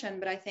suppression.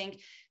 But I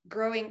think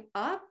growing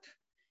up,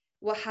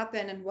 what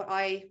happened and what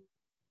I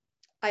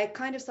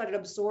kind of started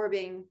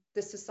absorbing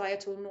the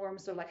societal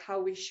norms of like how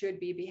we should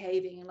be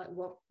behaving, and like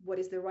what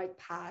is the right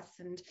path,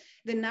 and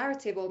the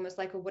narrative almost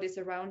like of what is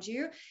around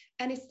you.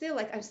 And it's still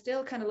like I'm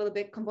still kind of a little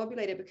bit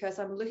combobulated, because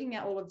I'm looking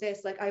at all of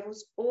this, like I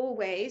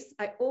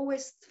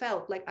always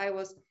felt like I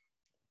was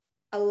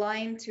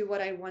aligned to what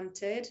I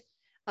wanted.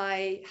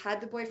 I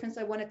had the boyfriends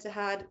I wanted to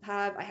have.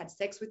 I had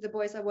sex with the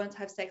boys I wanted to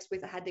have sex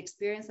with. I had the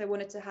experience I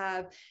wanted to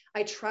have.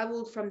 I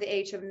traveled from the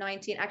age of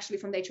 19, actually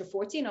from the age of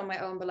 14 on my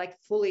own, but like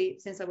fully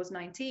since I was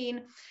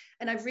 19.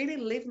 And I've really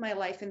lived my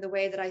life in the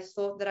way that I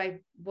thought that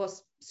I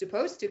was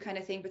supposed to, kind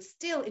of thing. But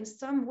still, in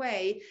some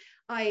way,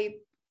 I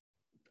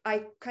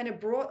kind of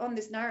brought on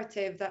this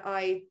narrative that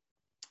I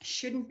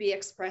shouldn't be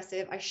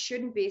expressive, I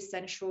shouldn't be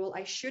sensual,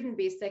 I shouldn't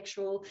be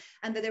sexual,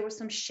 and that there was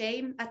some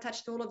shame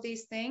attached to all of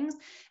these things.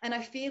 And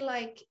I feel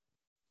like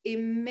it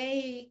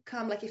may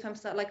come like if I'm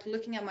like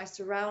looking at my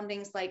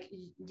surroundings, like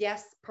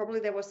yes, probably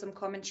there was some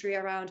commentary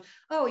around,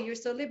 oh, you're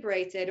so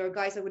liberated, or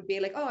guys that would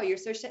be like, oh, you're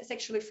so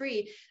sexually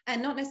free,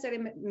 and not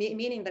necessarily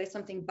meaning that it's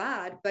something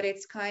bad, but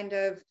it's kind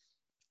of,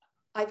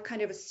 I've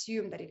kind of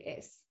assumed that it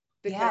is,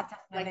 because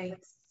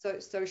like so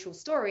social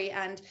story.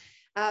 And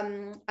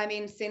I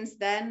mean, since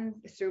then,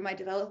 through my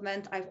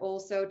development, I've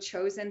also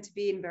chosen to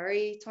be in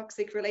very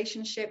toxic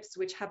relationships,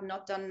 which have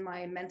not done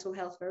my mental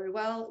health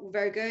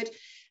very good.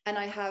 And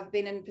I have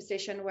been in a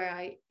position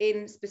where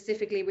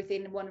specifically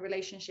within one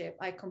relationship,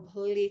 I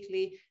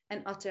completely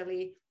and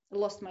utterly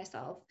lost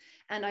myself.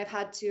 And I've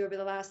had to, over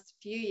the last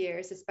few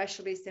years,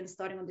 especially since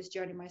starting on this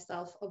journey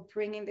myself, of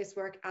bringing this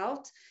work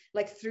out,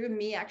 like through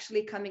me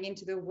actually coming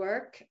into the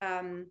work.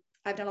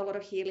 I've done a lot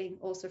of healing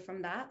also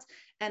from that.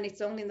 And it's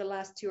only in the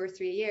last 2 or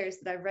 3 years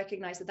that I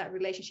recognized that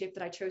relationship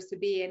that I chose to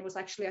be in was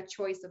actually a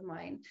choice of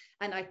mine.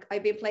 And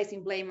I've been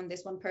placing blame on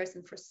this one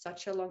person for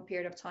such a long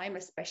period of time,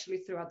 especially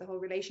throughout the whole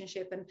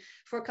relationship and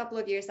for a couple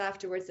of years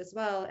afterwards as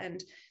well.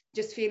 And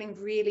just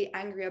feeling really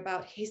angry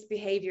about his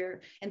behavior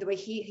and the way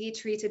he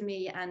treated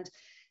me, and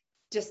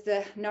just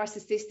the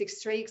narcissistic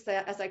streaks,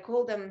 as I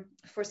call them,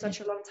 for such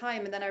a long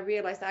time. And then I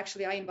realized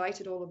actually I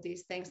invited all of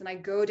these things, and I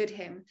goaded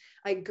him.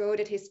 I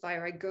goaded his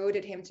fire. I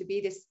goaded him to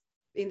be this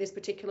in this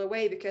particular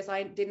way, because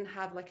I didn't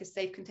have like a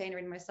safe container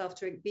in myself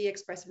to be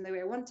expressed in the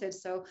way I wanted.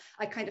 So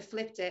I kind of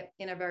flipped it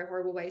in a very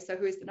horrible way. So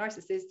who is the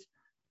narcissist?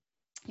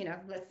 you know,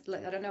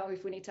 I don't know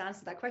if we need to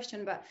answer that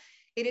question, but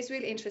it is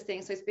really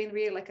interesting. So it's been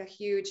really like a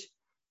huge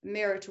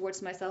mirror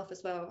towards myself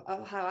as well,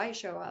 of how I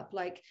show up.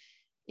 Like,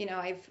 you know,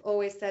 I've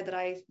always said that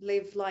I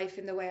live life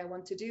in the way I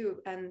want to do,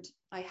 and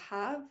I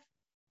have,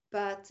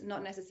 but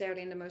not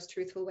necessarily in the most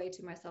truthful way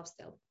to myself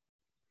still.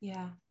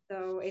 Yeah.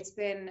 So it's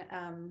been,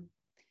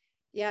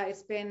 yeah,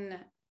 it's been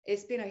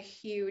a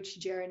huge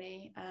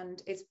journey,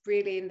 and it's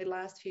really in the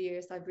last few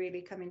years I've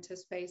really come into a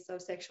space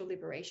of sexual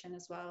liberation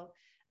as well,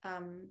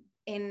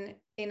 in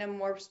a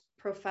more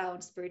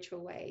profound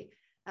spiritual way.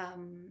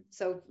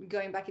 So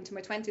going back into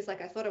my 20s,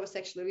 like I thought I was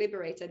sexually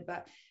liberated,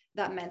 but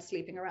that meant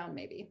sleeping around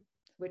maybe,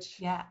 which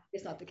Yeah.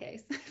 is not the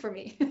case for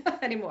me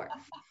anymore.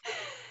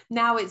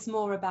 Now it's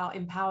more about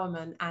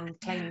empowerment and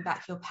claiming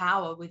back your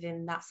power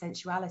within that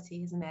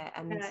sensuality, isn't it?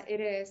 And Yeah, it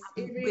is.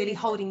 It really really is.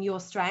 holding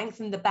your strength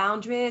and the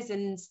boundaries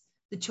and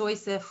the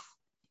choice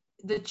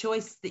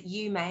that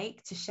you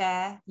make to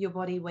share your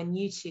body when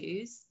you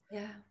choose.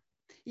 Yeah.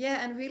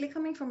 Yeah, and really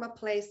coming from a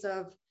place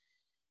of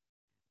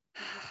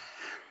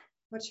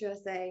what should I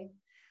say?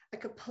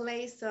 Like a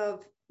place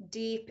of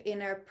deep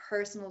inner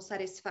personal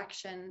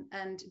satisfaction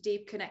and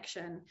deep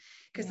connection.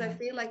 Because I Yeah.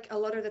 feel like a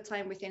lot of the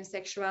time within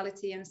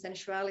sexuality and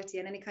sensuality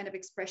and any kind of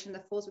expression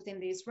that falls within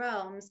these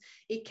realms,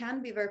 it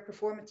can be very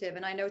performative.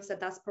 And I noticed that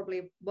that's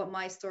probably what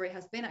my story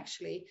has been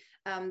actually.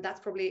 That's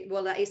probably,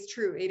 well, that is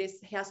true. It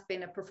has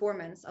been a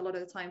performance a lot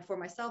of the time for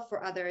myself,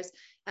 for others,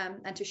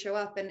 and to show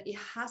up. And it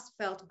has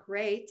felt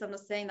great. I'm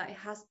not saying that it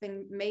has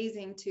been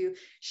amazing to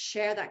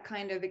share that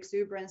kind of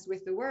exuberance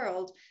with the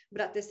world, but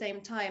at the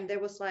same time there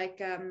was like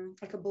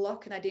a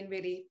block, and I didn't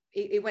really,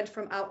 it went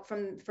from out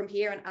from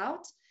here and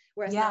out,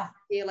 whereas now Yeah.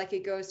 I feel like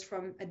it goes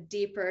from a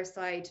deeper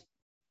side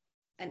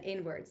and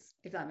inwards,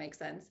 if that makes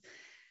sense.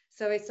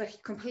 So it's a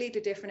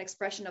completely different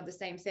expression of the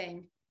same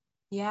thing.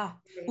 Yeah.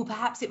 Well,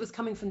 perhaps it was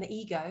coming from the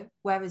ego,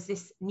 whereas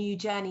this new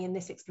journey and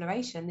this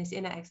exploration, this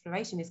inner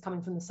exploration, is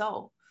coming from the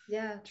soul.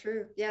 Yeah,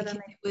 true. Yeah, Because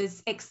it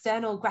was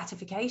external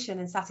gratification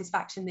and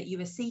satisfaction that you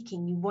were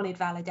seeking. You wanted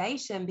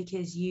validation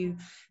because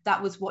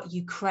that was what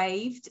you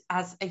craved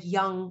as a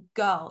young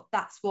girl.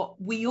 That's what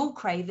we all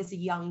crave as a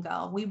young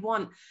girl. We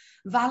want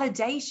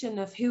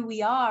validation of who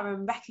we are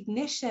and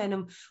recognition,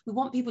 and we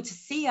want people to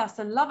see us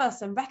and love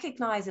us and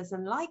recognize us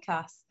and like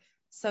us.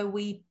 So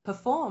we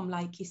perform,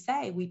 like you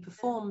say, we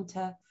perform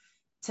to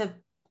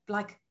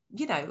like,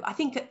 you know, I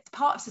think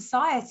part of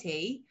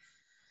society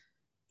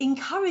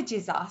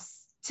encourages us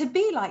to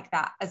be like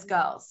that as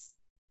girls.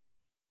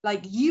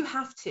 Like, you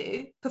have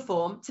to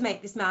perform to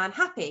make this man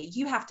happy.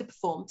 You have to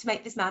perform to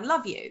make this man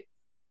love you,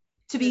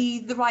 to be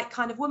the right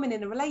kind of woman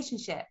in a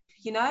relationship,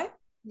 you know?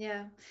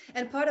 Yeah,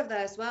 and part of that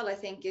as well, I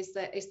think, is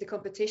the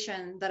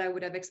competition that I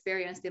would have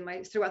experienced in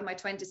my throughout my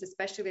 20s,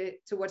 especially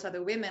towards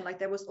other women. Like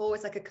there was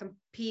always like a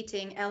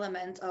competing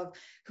element of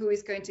who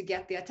is going to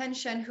get the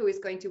attention, who is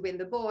going to win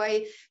the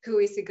boy,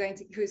 who's going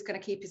to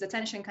keep his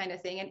attention, kind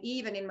of thing. And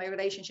even in my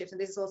relationships,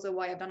 and this is also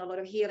why I've done a lot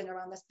of healing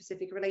around that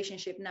specific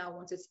relationship now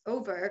once it's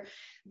over,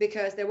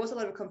 because there was a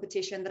lot of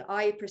competition that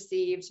I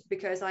perceived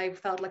because I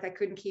felt like I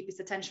couldn't keep his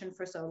attention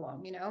for so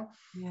long, you know?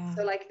 Yeah.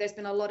 So like there's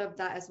been a lot of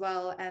that as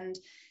well. And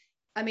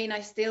I mean,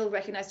 I still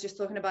recognize just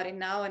talking about it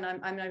now, and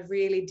I'm in a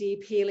really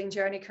deep healing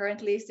journey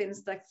currently.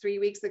 Since like 3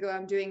 weeks ago,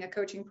 I'm doing a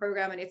coaching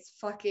program, and it's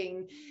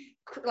fucking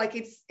like,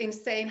 it's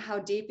insane how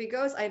deep it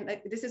goes.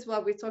 This is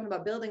what we're talking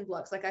about, building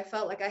blocks. Like I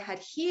felt like I had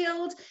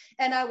healed,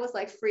 and I was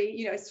like free.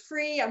 You know, it's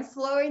free. I'm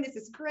flowing. This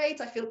is great.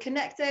 I feel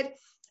connected.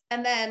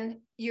 And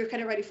then you're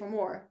kind of ready for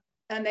more.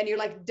 And then you're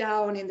like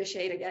down in the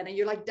shade again, and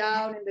you're like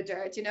down in the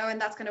dirt, you know,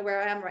 and that's kind of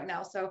where I am right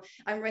now. So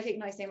I'm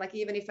recognizing, like,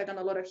 even if I've done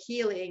a lot of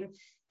healing,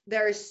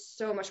 there is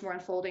so much more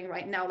unfolding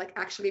right now, like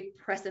actually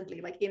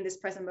presently, like in this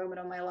present moment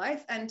of my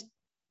life. And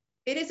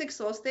it is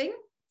exhausting,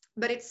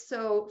 but it's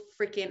so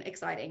freaking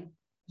exciting.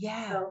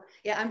 Yeah. So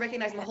yeah, I'm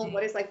recognizing my whole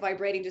body is like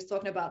vibrating just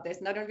talking about this.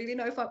 And I don't really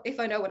know if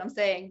I know what I'm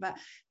saying, but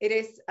it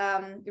is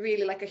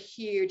really like a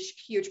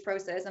huge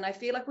process. And I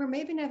feel like we're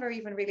maybe never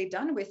even really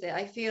done with it.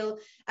 I feel,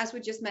 as we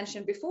just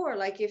mentioned before,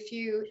 like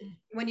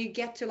when you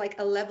get to like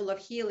a level of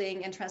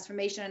healing and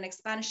transformation and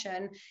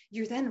expansion,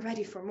 you're then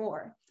ready for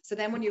more. So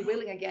then when you're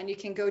willing again, you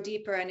can go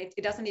deeper, and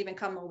it doesn't even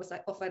come always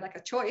like often like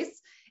a choice.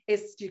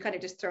 Is you kind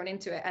of just thrown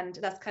into it. And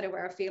that's kind of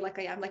where I feel like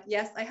I am. Like,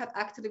 yes, I have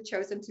actively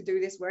chosen to do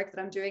this work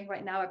that I'm doing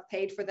right now. I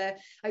paid for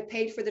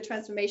the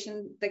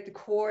transformation, like the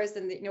course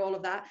and all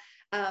of that.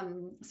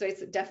 So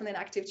it's definitely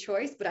an active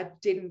choice, but I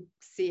didn't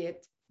see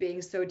it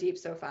being so deep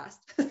so fast.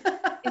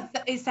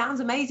 It sounds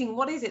amazing.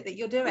 What is it that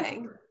you're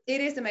doing?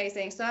 It is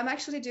amazing. So I'm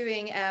actually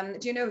doing,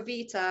 do you know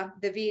Vita,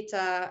 the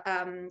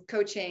Vita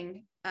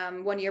coaching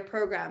 1-year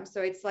program?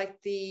 So it's like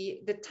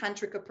the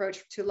tantric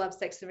approach to love,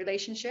 sex, and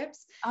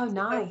relationships. Oh,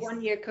 nice. So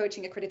 1-year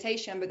coaching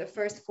accreditation, but the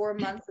first 4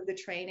 months of the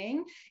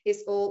training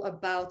is all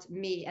about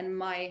me and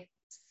my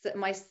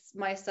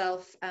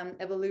self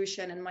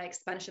evolution and my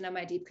expansion and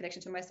my deep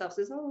connection to myself.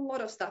 So there's a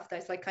lot of stuff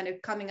that's like kind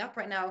of coming up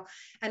right now.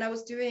 And I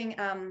was doing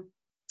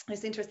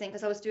it's interesting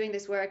because I was doing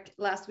this work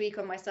last week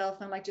on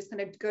myself, and like just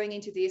kind of going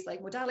into these like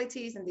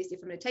modalities and these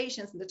different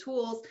meditations and the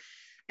tools.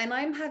 and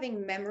I'm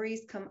having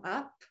memories come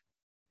up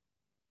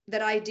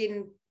that I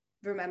didn't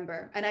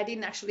remember, and I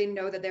didn't actually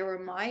know that they were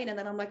mine. And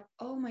then I'm like,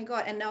 oh my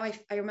God. And now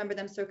I remember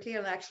them so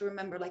clearly. I actually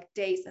remember like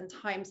days and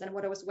times and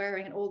what I was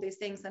wearing and all these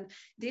things. And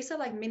these are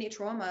like mini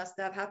traumas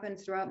that have happened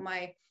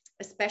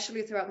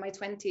especially throughout my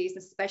 20s,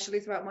 especially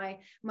throughout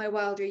my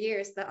wilder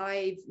years, that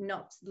I've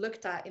not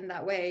looked at in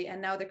that way.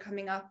 And now they're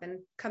coming up and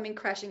coming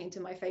crashing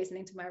into my face and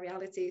into my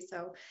reality.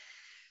 So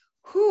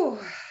whew.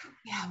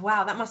 Yeah,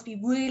 wow, that must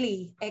be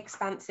really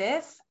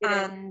expansive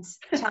and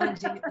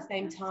challenging at the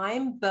same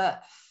time.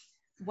 But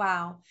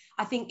wow,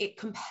 I think it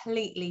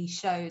completely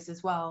shows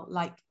as well,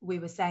 like we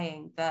were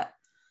saying, that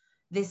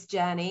this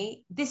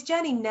journey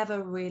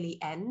never really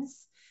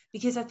ends,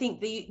 because I think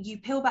that you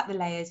peel back the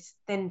layers,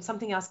 then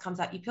something else comes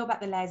up, you peel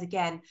back the layers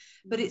again.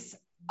 But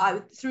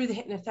through the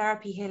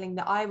hypnotherapy healing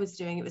that I was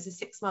doing, it was a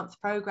 6-month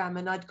program,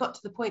 and I'd got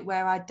to the point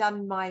where I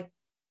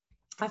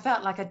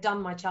felt like I'd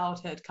done my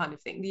childhood kind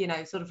of thing, you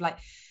know, sort of like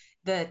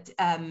the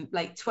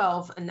like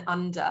 12 and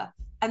under.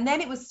 And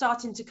then it was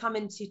starting to come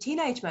into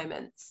teenage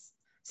moments.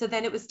 So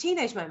then it was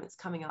teenage moments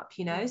coming up,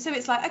 you know. So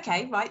it's like,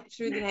 okay, right,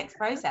 through the next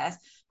process.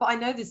 But I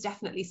know there's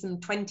definitely some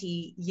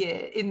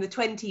 20-year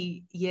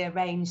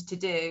range to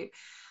do.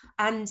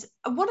 And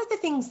one of the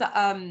things that,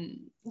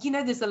 you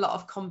know, there's a lot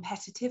of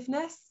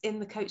competitiveness in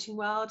the coaching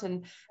world,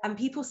 and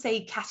people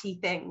say catty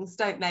things,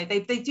 don't they?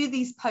 They do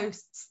these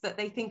posts that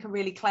they think are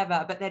really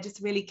clever, but they're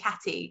just really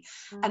catty.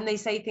 And they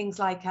say things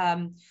like,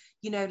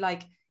 you know,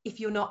 like, if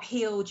you're not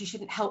healed, you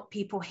shouldn't help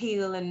people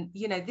heal, and,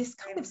 you know, this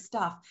kind of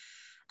stuff.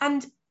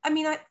 And I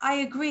mean, I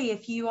agree,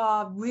 if you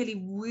are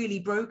really, really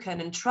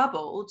broken and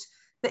troubled,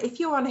 but if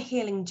you're on a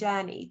healing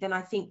journey, then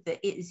I think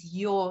that it is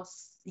your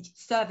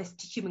service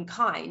to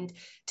humankind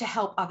to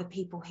help other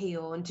people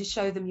heal and to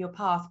show them your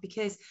path,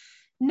 because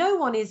no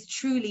one is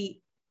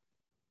truly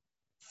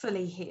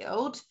fully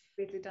healed.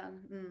 Completely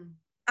done.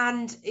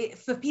 And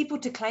for people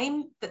to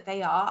claim that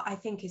they are, I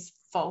think is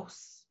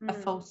false, a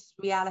false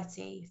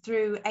reality.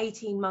 Through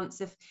 18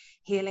 months of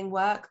healing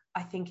work,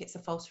 I think it's a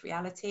false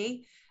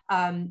reality.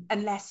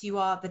 Unless you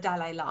are the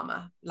Dalai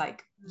Lama,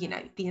 like, you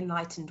know, the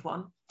enlightened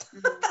one.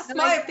 That's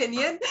my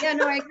opinion. Yeah,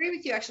 no, I agree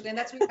with you actually. And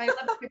that's what I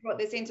love that you brought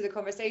this into the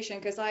conversation,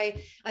 because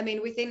I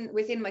mean,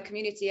 within my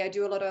community, I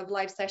do a lot of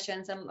live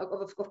sessions and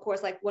of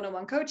course, like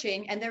one-on-one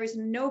coaching. And there is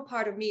no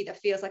part of me that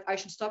feels like I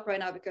should stop right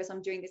now because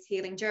I'm doing this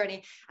healing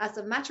journey. As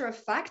a matter of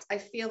fact, I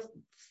feel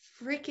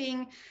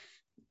freaking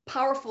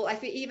powerful. I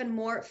feel even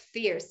more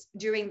fierce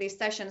during these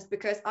sessions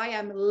because I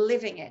am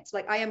living it.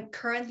 Like, I am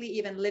currently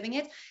even living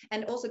it.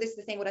 And also, this is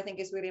the thing, what I think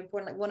is really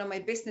important. Like, one of my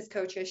business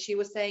coaches, she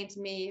was saying to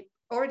me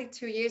already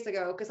 2 years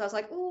ago, because I was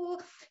like, oh,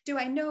 do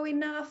I know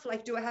enough?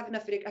 Like, do I have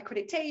enough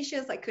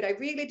accreditations? Like, could I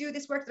really do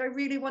this work that I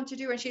really want to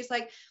do? And she's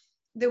like,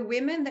 the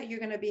women that you're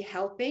going to be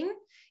helping,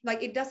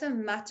 like, it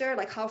doesn't matter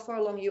like how far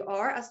along you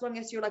are, as long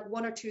as you're like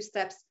 1 or 2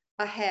 steps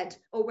ahead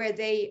or where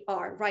they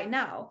are right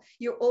now,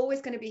 you're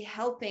always going to be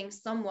helping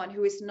someone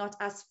who is not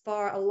as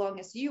far along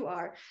as you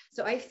are.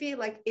 So I feel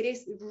like it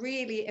is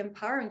really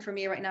empowering for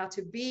me right now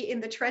to be in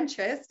the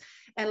trenches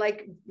and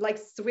like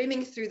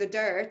swimming through the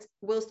dirt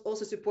whilst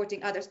also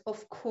supporting others.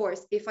 Of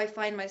course, if I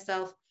find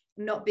myself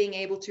not being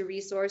able to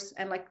resource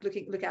and like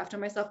look after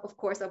myself, of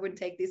course I wouldn't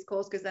take these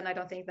calls, because then I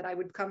don't think that I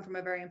would come from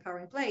a very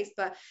empowering place.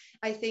 But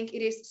I think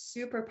it is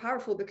super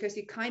powerful because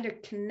you kind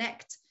of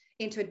connect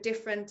into a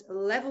different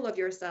level of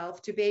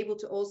yourself to be able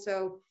to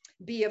also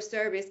be of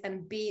service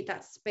and be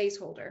that space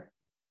holder.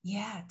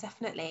 Yeah,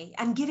 definitely.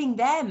 And giving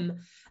them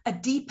a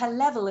deeper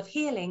level of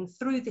healing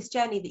through this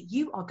journey that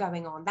you are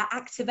going on, that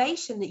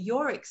activation that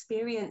you're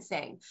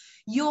experiencing,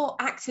 you're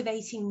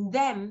activating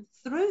them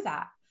through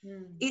that.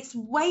 It's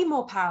way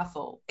more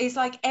powerful. It's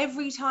like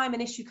every time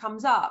an issue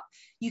comes up,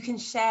 you can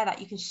share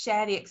that, you can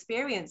share the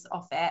experience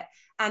of it,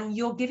 and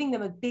you're giving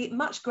them a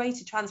much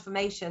greater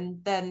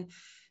transformation than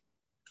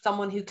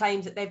someone who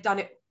claims that they've done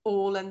it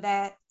all and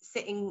they're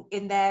sitting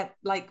in their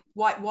like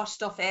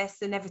whitewashed office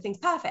and everything's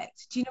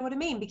perfect. Do you know what I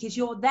mean? Because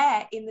you're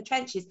there in the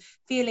trenches,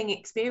 feeling,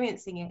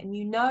 experiencing it, and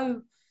you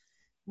know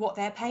what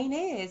their pain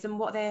is and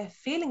what they're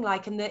feeling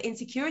like, and the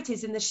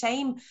insecurities and the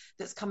shame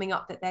that's coming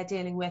up that they're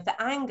dealing with,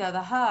 the anger,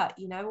 the hurt,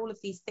 you know, all of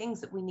these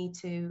things that we need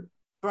to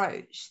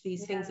broach,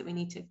 these things that we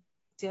need to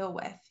deal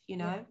with, you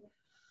know.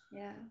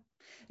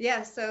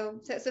 So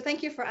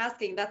thank you for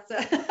asking. That's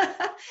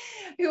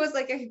it was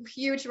like a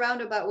huge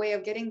roundabout way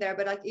of getting there,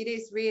 but like it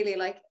is really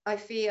like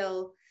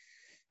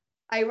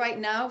I right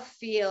now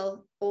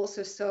feel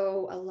also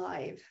so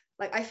alive.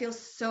 Like, I feel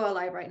so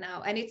alive right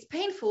now, and it's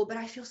painful, but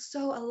I feel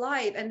so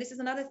alive. And this is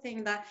another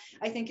thing that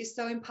I think is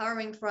so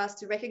empowering for us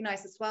to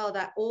recognize as well,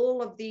 that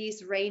all of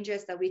these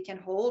ranges that we can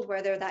hold,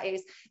 whether that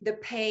is the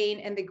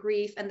pain and the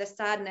grief and the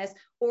sadness,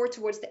 or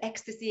towards the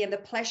ecstasy and the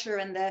pleasure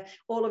and the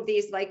all of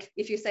these, like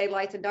if you say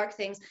light and dark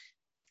things,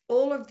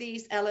 all of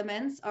these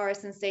elements are a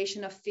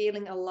sensation of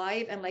feeling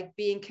alive and like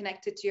being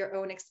connected to your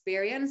own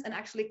experience and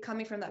actually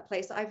coming from that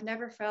place. So I've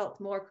never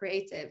felt more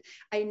creative.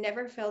 I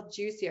never felt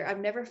juicier. I've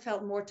never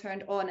felt more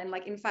turned on and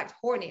like, in fact,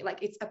 horny.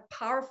 Like it's a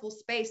powerful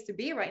space to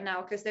be right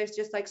now because there's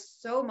just like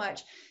so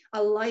much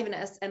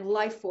aliveness and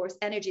life force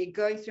energy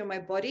going through my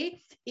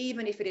body,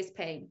 even if it is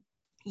pain.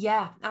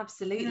 Yeah,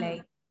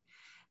 absolutely.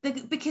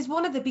 Because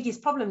one of the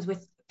biggest problems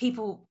with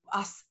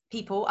us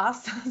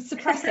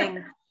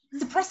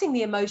suppressing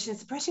the emotions,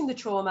 suppressing the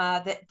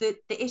trauma,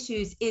 the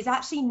issues is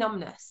actually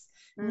numbness.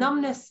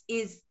 Numbness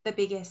is the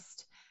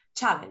biggest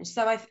challenge.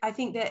 So I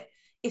think that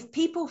if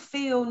people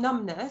feel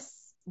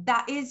numbness,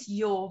 that is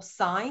your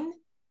sign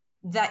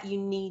that you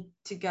need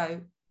to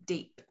go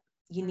deep.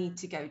 You need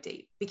to go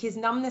deep because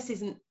numbness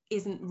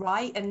isn't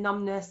right, and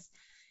numbness,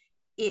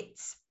 it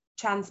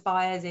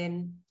transpires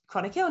in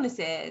chronic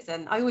illnesses.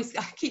 And I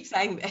keep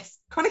saying this,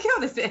 chronic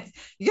illnesses,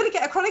 you're going to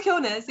get a chronic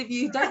illness if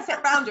you don't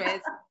set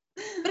boundaries.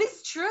 But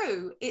it's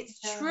true. It's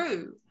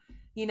true.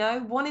 You know,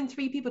 1 in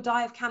 3 people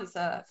die of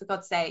cancer, for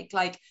God's sake.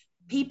 Like,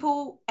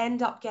 people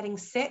end up getting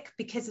sick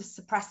because of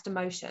suppressed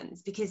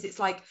emotions, because it's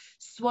like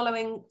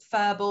swallowing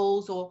fur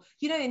balls, or,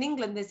 you know, in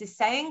England, there's this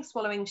saying,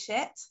 swallowing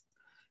shit.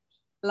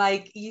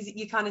 Like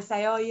you kind of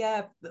say, oh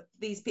yeah,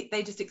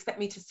 they just expect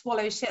me to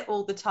swallow shit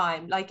all the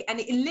time. Like, and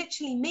it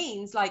literally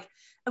means like,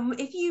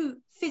 if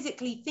you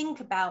physically think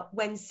about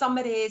when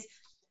somebody is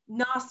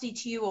nasty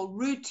to you or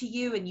rude to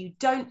you and you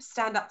don't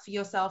stand up for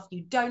yourself,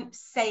 you don't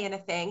say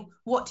anything,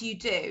 what do?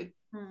 You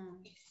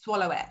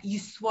swallow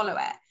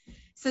it.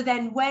 So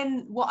then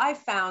what I've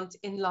found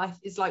in life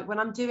is like when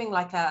I'm doing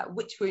like a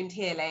witch wound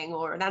healing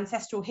or an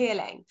ancestral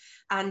healing,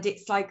 and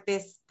it's like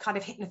this kind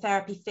of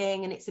hypnotherapy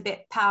thing, and it's a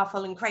bit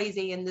powerful and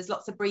crazy and there's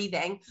lots of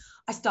breathing,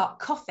 I start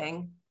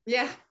coughing.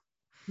 Yeah.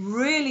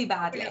 Really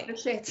badly.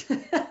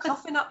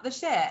 Coughing up the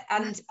shit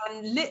and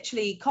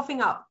literally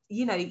coughing up,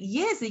 you know,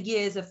 years and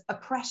years of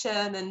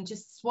oppression and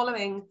just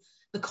swallowing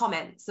the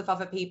comments of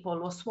other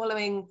people or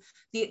swallowing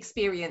the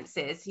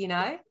experiences, you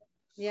know?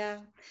 Yeah.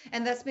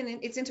 And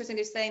it's interesting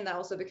you're saying that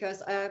also, because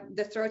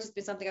the throat has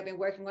been something I've been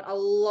working on a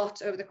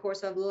lot over the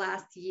course of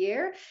last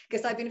year,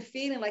 because I've been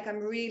feeling like I'm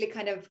really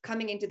kind of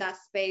coming into that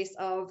space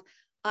of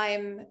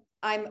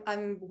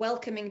I'm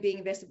welcoming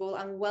being visible,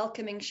 I'm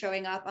welcoming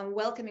showing up, I'm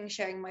welcoming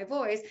sharing my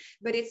voice.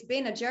 But it's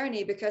been a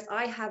journey because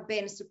I have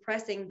been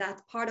suppressing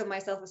that part of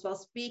myself as well,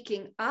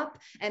 speaking up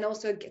and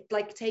also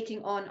like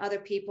taking on other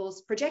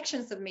people's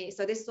projections of me.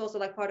 So this is also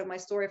like part of my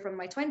story from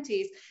my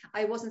 20s.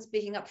 I wasn't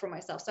speaking up for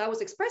myself. So I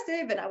was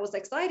expressive and I was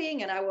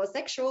exciting and I was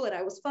sexual and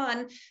I was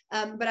fun,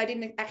 but I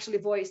didn't actually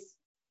voice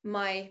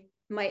my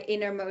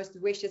innermost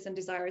wishes and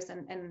desires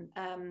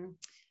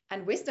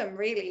and wisdom,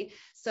 really.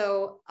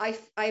 So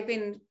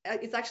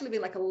it's actually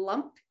been like a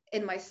lump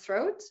in my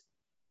throat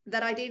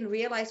that I didn't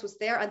realize was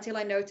there until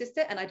I noticed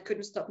it, and I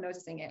couldn't stop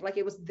noticing it. Like,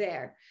 it was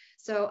there.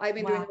 So I've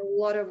been doing a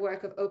lot of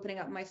work of opening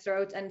up my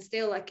throat, and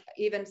still, like,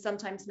 even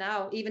sometimes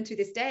now, even to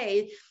this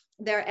day,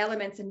 there are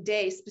elements and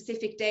days,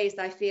 specific days,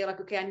 that I feel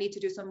like, okay, I need to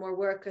do some more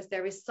work because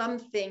there is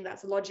something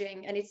that's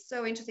lodging. And it's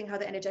so interesting how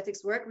the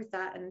energetics work with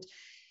that. And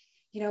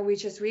you know, we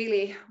just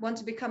really want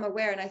to become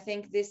aware. And I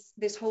think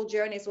this whole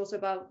journey is also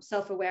about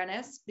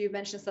self-awareness. You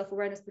mentioned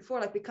self-awareness before,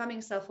 like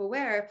becoming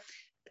self-aware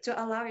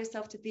to allow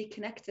yourself to be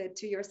connected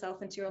to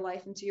yourself and to your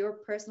life and to your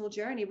personal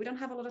journey. We don't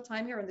have a lot of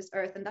time here on this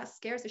earth, and that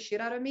scares the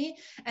shit out of me.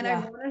 And I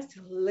want us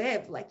to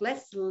live. Like,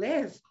 let's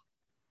live.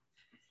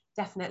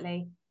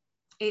 Definitely.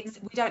 We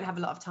don't have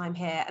a lot of time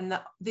here, and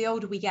the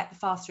older we get, the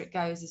faster it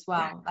goes as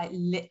well. Like,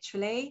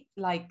 literally,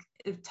 like,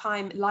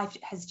 life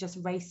has just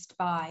raced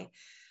by.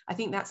 I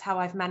think that's how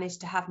I've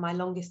managed to have my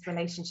longest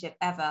relationship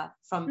ever,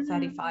 from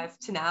 35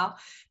 to now,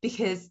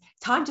 because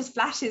time just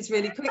flashes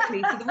really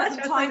quickly. So there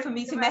wasn't time for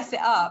me to mess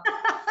it up.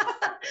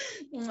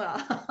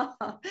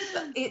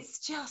 It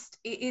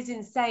is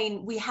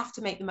insane. We have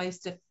to make the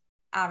most of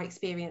our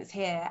experience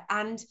here,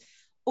 and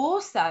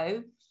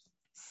also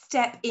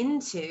step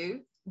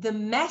into the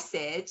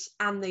message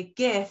and the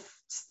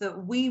gifts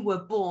that we were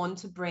born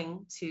to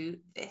bring to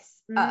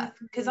this earth.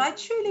 Because I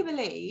truly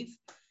believe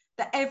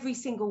that every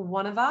single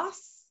one of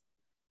us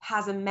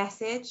has a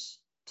message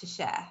to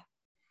share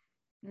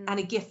and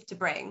a gift to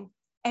bring,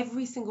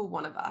 every single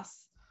one of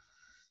us.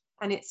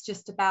 And it's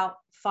just about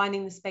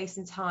finding the space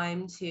and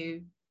time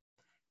to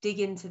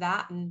dig into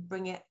that and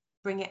bring it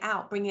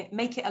out,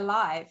 make it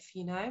alive,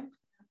 you know?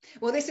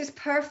 Well, this is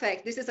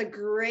perfect. This is a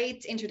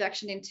great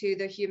introduction into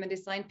the human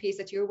design piece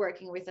that you're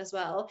working with as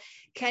well.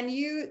 Can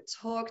you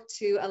talk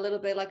to a little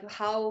bit like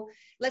how,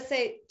 let's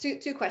say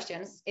two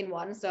questions in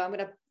one. So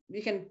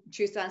you can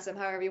choose to answer them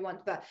however you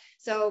want. But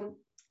so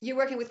you're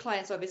working with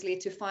clients, obviously,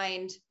 to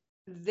find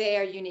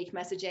their unique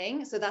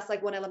messaging. So that's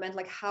like one element,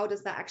 like how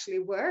does that actually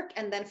work?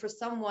 And then for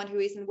someone who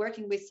isn't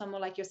working with someone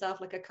like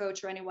yourself, like a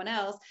coach or anyone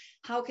else,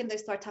 how can they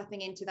start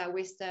tapping into that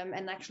wisdom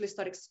and actually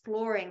start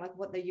exploring like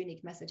what their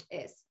unique message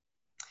is?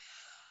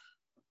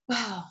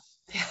 Wow.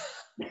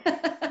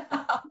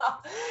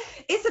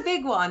 It's a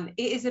big one.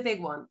 It is a big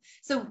one.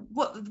 So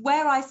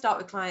where I start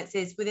with clients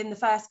is within the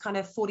first kind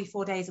of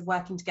 44 days of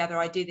working together,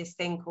 I do this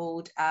thing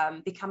called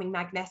becoming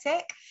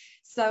magnetic.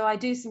 So I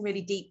do some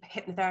really deep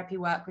hypnotherapy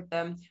work with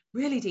them,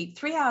 really deep,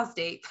 3 hours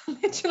deep,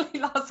 literally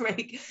last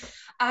week.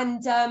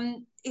 And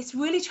it's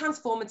really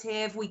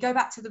transformative. We go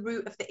back to the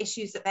root of the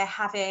issues that they're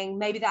having.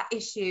 Maybe that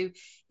issue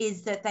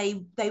is that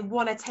they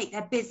want to take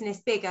their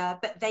business bigger,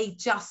 but they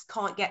just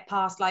can't get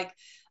past like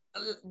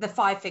the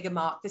 5-figure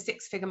mark, the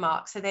 6-figure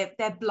mark. So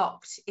they're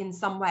blocked in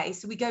some way.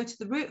 So we go to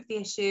the root of the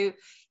issue,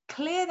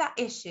 clear that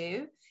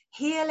issue,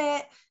 heal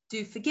it,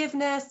 do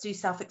forgiveness, do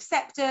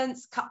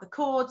self-acceptance, cut the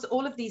cords,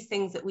 all of these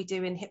things that we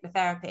do in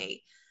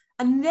hypnotherapy.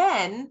 And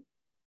then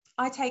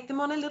I take them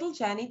on a little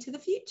journey to the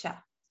future.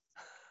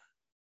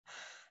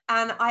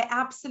 And I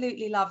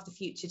absolutely love the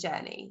future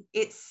journey.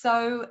 It's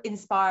so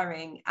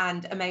inspiring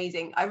and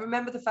amazing. I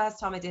remember the first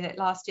time I did it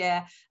last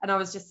year, and I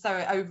was just so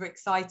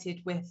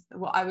overexcited with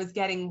what I was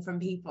getting from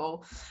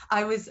people.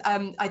 I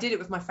did it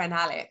with my friend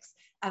Alex,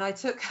 and I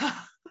took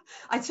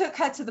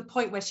her to the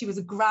point where she was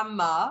a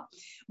grandma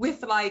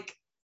with like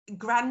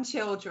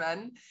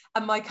grandchildren,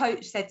 and my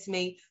coach said to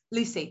me,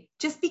 Lucy,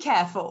 just be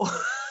careful.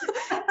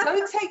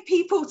 Don't take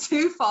people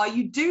too far.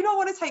 You do not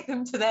want to take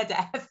them to their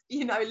death,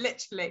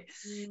 literally.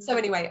 So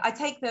anyway, I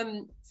take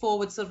them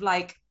forward sort of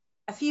like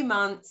a few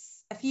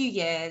months, a few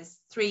years,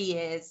 3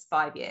 years,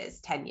 5 years,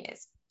 10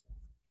 years.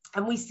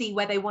 And we see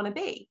where they want to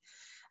be.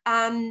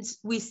 And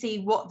we see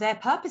what their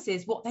purpose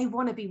is, what they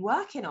want to be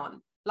working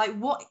on, like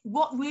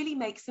what really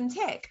makes them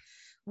tick.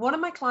 One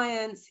of my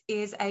clients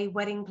is a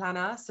wedding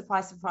planner,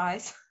 surprise,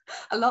 surprise.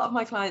 A lot of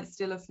my clients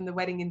still are from the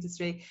wedding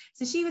industry.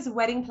 So she was a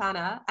wedding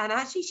planner, and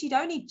actually she'd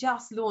only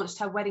just launched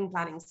her wedding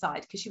planning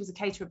side because she was a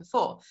caterer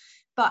before.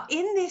 But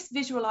in this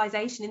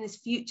visualization, in this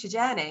future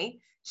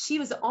journey, she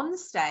was on the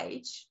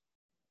stage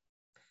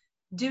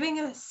doing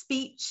a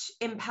speech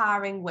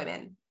empowering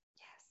women.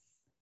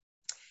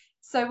 Yes.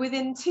 So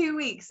within 2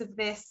 weeks of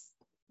this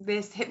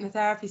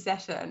hypnotherapy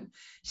session,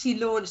 she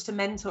launched a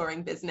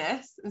mentoring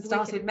business and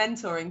started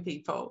mentoring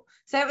people.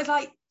 So it was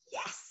like,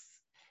 yes,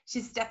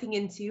 she's stepping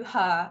into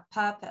her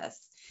purpose.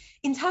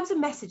 In terms of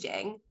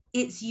messaging,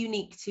 it's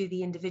unique to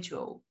the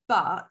individual,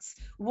 but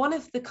one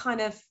of the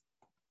kind of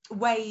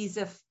ways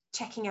of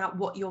checking out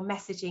what your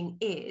messaging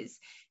is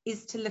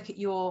to look at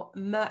your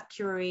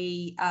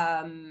Mercury,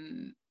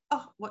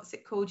 what's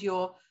it called?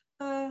 Your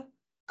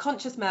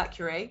conscious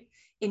Mercury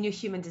in your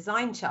human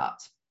design chart.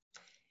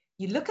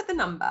 You look at the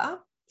number,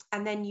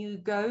 and then you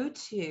go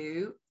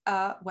to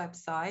a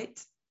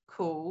website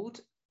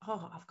called,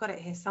 I've got it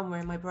here somewhere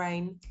in my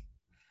brain.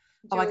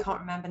 I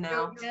can't remember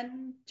now.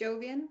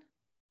 Jovian?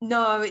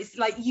 No, it's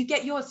like you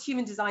get your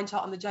human design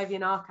chart on the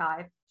Jovian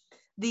archive.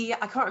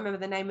 I can't remember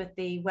the name of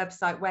the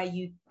website where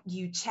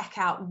you check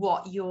out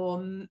what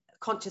your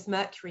conscious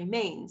Mercury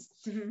means.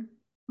 Mm-hmm.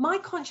 My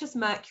conscious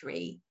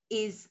Mercury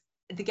is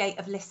the gate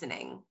of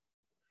listening.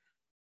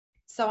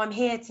 So I'm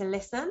here to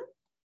listen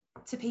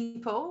to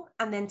people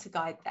and then to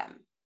guide them.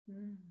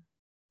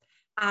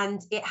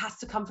 And it has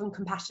to come from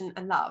compassion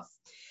and love.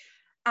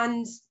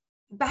 And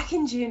back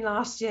in June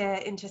last year,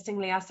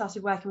 interestingly, I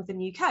started working with a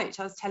new coach.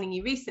 I was telling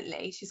you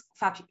recently, she's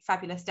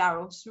fabulous,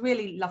 Daryl. She's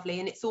really lovely,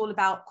 and it's all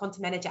about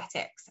quantum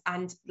energetics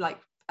and like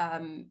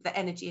the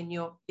energy in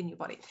your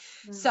body.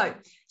 So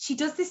she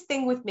does this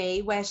thing with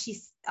me where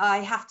I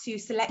have to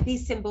select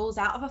these symbols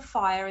out of a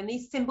fire, and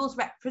these symbols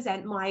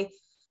represent my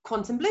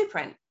quantum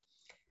blueprint.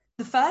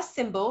 The first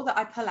symbol that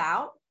I pull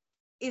out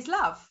is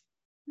love.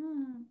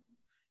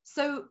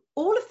 So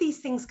all of these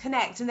things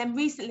connect. And then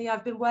recently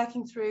I've been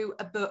working through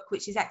a book,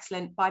 which is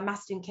excellent, by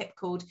Mastin Kipp,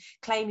 called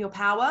Claim Your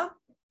Power.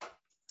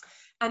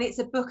 And it's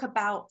a book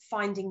about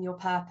finding your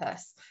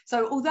purpose.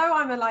 So although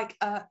I'm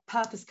a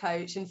purpose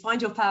coach and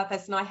find your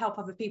purpose, and I help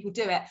other people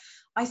do it,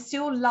 I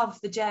still love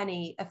the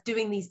journey of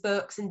doing these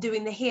books and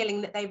doing the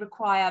healing that they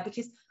require,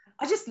 because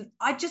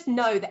I just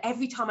know that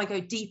every time I go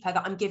deeper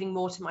that I'm giving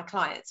more to my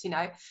clients,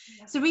 Yeah.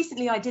 So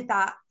recently I did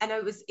that, and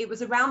it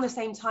was around the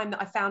same time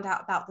that I found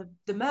out about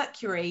the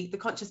Mercury, the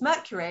conscious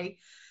Mercury,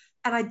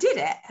 and I did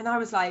it, and I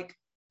was like,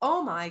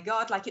 oh my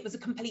God, like it was a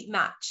complete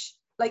match.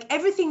 Like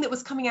everything that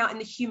was coming out in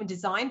the human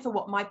design for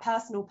what my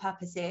personal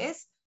purpose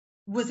is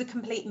was a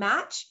complete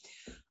match.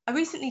 I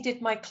recently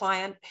did my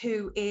client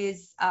who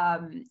is,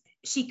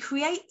 she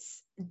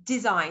creates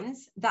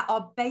designs that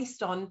are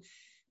based on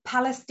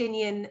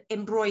Palestinian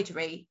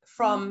embroidery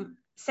from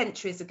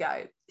centuries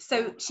ago.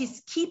 So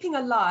she's keeping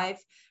alive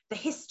the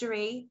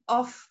history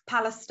of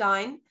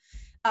Palestine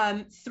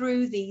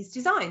through these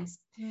designs.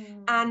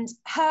 And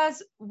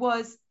hers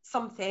was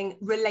something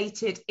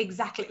related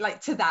exactly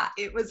like to that.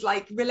 It was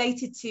like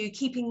related to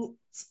keeping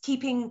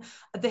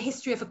the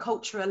history of a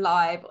culture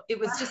alive. It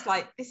was just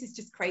like, this is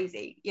just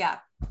crazy. Yeah.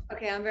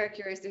 Okay, I'm very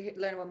curious to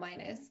learn what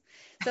mine is.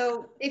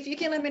 So if you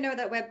can let me know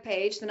that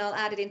webpage, then I'll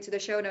add it into the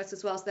show notes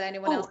as well, so that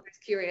anyone else who's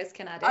curious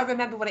can add it. I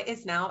remember what it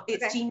is now.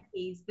 It's Gene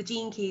Keys, the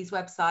Gene Keys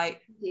website.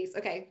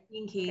 Okay.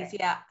 Gene Keys, okay.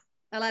 Yeah.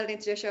 I'll add it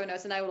into your show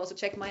notes, and I will also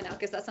check mine out,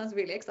 because that sounds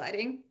really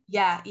exciting.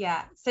 Yeah.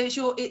 So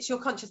it's your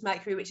conscious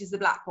Mercury, which is the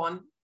black one.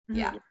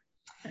 Yeah.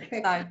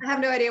 Okay. So I have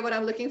no idea what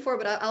I'm looking for,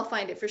 but I'll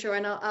find it for sure,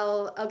 and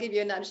I'll give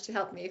you a nudge to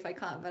help me if I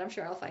can't, but I'm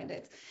sure I'll find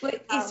it. well,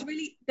 it's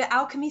really the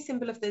alchemy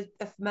symbol of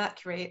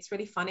Mercury. It's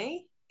really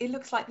funny. It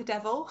looks like the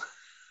devil.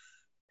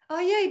 Oh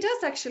yeah, it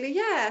does actually.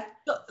 Yeah.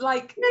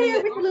 Like Yeah,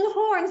 with the little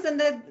horns and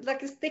the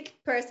like a stick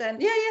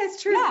person. Yeah,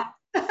 it's true. yeah.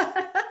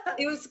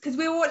 It was because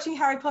we were watching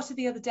Harry Potter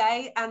the other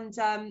day, and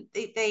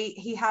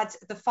he had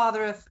the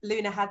father of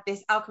Luna had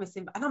this alchemy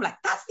symbol, and I'm like,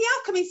 that's the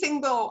alchemy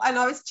symbol. And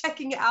I was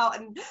checking it out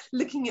and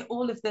looking at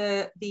all of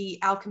the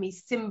alchemy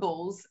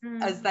symbols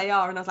as they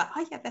are, and I was like,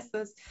 oh yeah,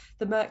 there's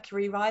the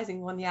Mercury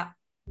rising one. Yeah,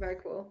 very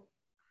cool.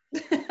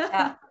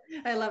 Yeah.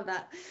 I love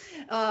that.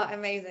 Oh,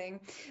 amazing.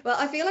 Well,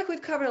 I feel like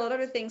we've covered a lot of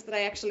the things that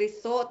I actually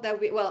thought that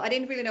I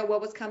didn't really know what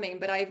was coming,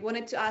 but I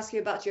wanted to ask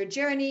you about your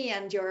journey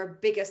and your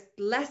biggest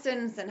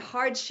lessons and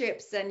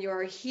hardships and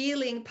your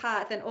healing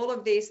path and all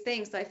of these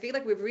things. So I feel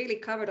like we've really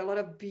covered a lot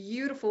of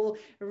beautiful,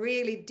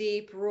 really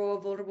deep, raw,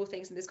 vulnerable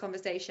things in this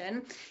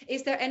conversation.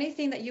 Is there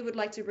anything that you would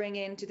like to bring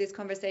into this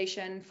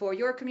conversation for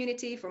your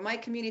community, for my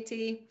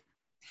community?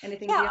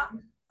 Anything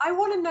beyond? I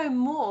want to know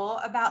more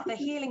about the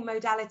healing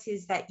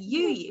modalities that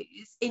you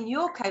use in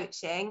your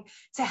coaching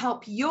to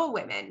help your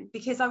women,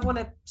 because I want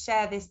to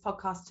share this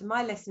podcast to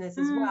my listeners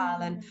as well.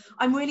 And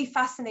I'm really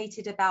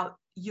fascinated about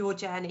your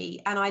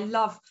journey, and I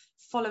love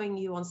following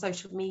you on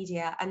social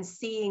media and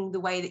seeing the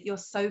way that you're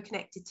so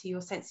connected to your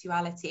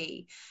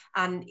sensuality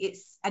and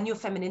your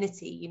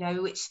femininity, you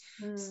know, which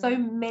so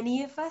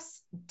many of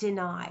us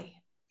deny.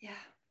 Yeah.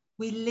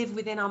 We live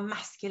within our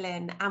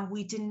masculine and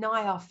we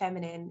deny our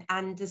feminine,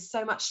 and there's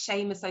so much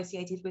shame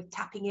associated with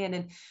tapping in,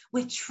 and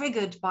we're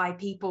triggered by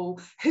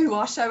people who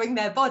are showing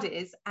their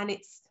bodies, and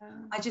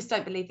I just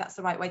don't believe that's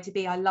the right way to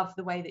be. I love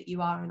the way that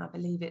you are, and I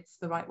believe it's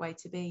the right way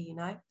to be, you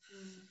know.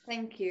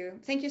 Thank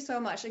you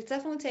so much. It's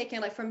definitely taken,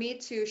 like, for me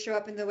to show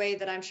up in the way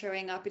that I'm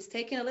showing up, it's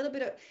taken a little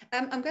bit of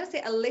I'm going to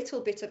say a little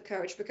bit of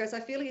courage, because I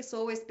feel like it's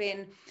always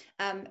been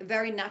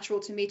very natural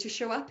to me to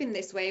show up in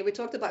this way. We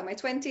talked about my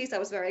 20s. I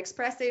was very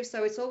expressive,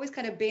 so it's always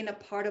kind of been a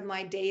part of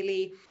my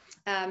daily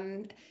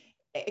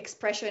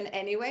expression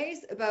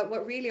anyways. But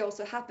what really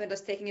also happened was,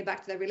 taking it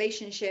back to the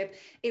relationship,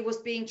 it was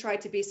being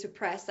tried to be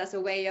suppressed as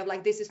a way of,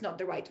 like, this is not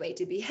the right way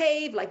to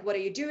behave, like, what are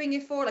you doing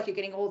it for, like, you're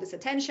getting all this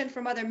attention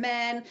from other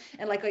men,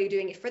 and like, are you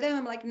doing it for them?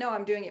 I'm like, no,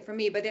 I'm doing it for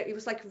me. But it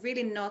was like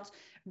really not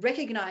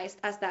recognized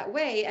as that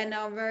way. And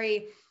now I'm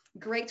very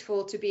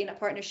grateful to be in a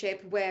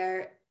partnership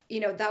where, you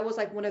know, that was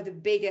like one of the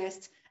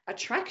biggest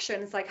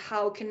attractions, like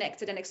how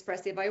connected and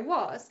expressive I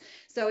was.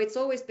 So it's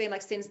always been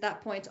like, since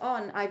that point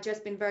on, I've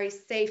just been very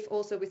safe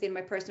also within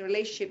my personal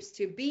relationships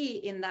to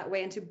be in that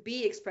way and to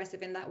be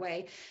expressive in that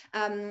way.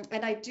 And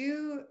I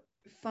do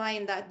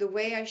find that the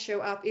way I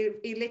show up,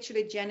 it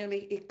literally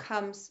genuinely, it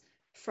comes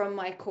from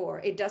my core.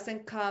 It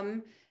doesn't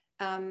come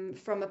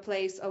from a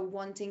place of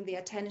wanting the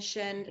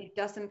attention. It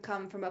doesn't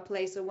come from a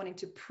place of wanting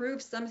to prove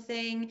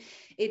something.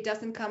 It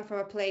doesn't come from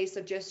a place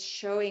of just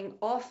showing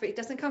off. It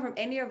doesn't come from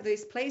any of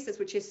these places,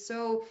 which is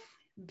so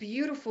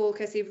beautiful,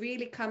 because it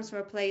really comes from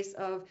a place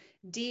of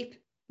deep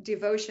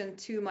devotion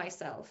to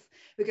myself,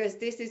 because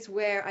this is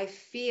where I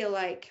feel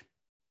like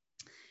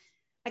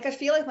I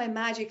feel like my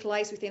magic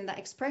lies within that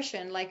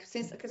expression. Like,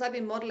 because I've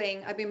been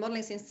modeling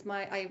since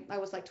I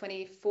was like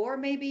 24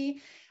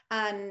 maybe,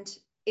 and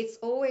it's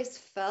always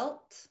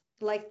felt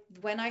like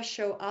when I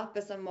show up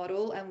as a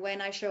model and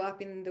when I show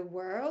up in the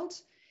world,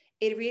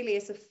 it really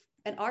is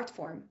an art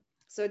form.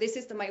 So this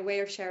is my way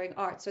of sharing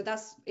art. So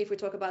that's, if we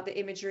talk about the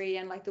imagery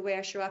and like the way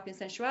I show up in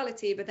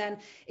sensuality. But then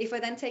if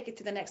I then take it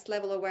to the next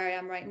level of where I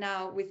am right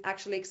now, with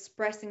actually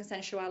expressing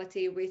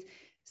sensuality, with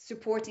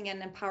supporting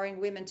and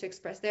empowering women to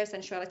express their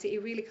sensuality,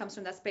 it really comes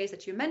from that space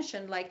that you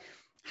mentioned, like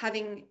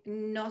having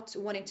not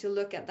wanting to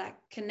look at that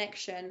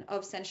connection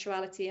of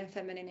sensuality and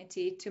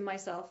femininity to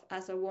myself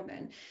as a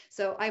woman.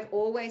 So I've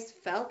always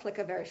felt like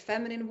a very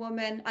feminine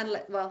woman,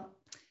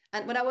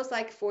 and when I was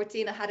like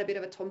 14, I had a bit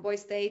of a tomboy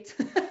state.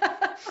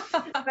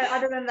 But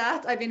other than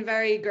that, I've been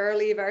very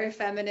girly, very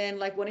feminine,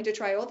 like wanting to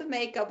try all the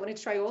makeup, wanting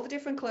to try all the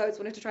different clothes,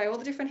 wanting to try all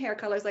the different hair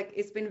colors. Like,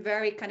 it's been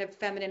very kind of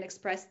feminine,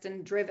 expressed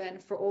and driven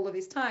for all of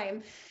this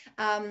time.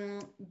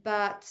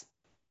 But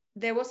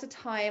there was a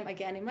time,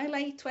 again, in my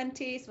late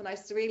 20s, when I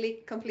was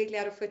really completely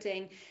out of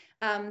footing,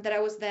 that I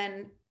was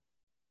then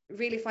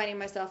really finding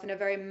myself in a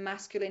very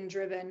masculine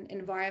driven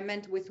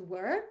environment with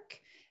work,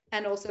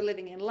 and also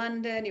living in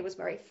London. It was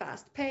very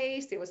fast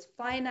paced. It was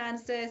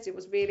finances. It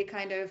was really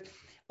kind of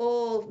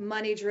all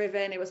money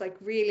driven. It was like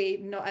really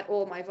not at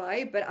all my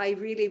vibe, but I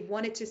really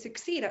wanted to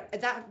succeed.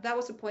 That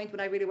was the point when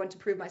I really wanted to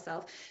prove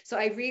myself. So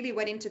I really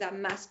went into that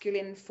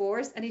masculine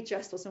force, and it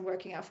just wasn't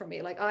working out for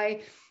me. Like,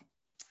 I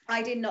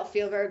did not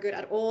feel very good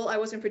at all. I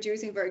wasn't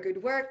producing very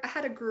good work. I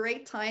had a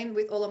great time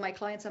with all of my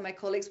clients and my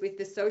colleagues with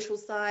the social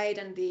side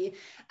and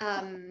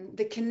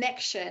the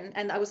connection,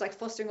 and I was like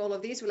fostering all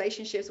of these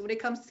relationships. When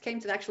it came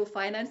to the actual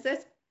finances,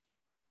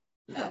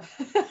 no,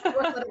 I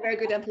was not a very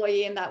good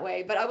employee in that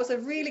way, but I was a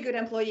really good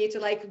employee to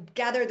like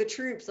gather the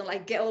troops and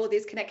like get all of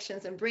these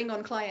connections and bring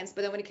on clients.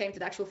 But then when it came to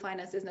the actual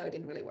finances, no, it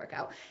didn't really work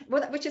out,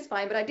 which is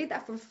fine. But I did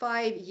that for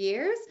 5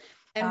 years.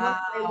 And once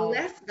I Wow.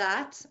 left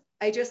that,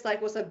 I just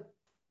like was a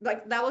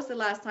like that was the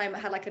last time I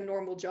had like a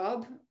normal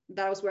job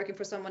that I was working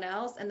for someone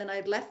else. And then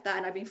I left that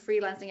and I've been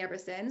freelancing ever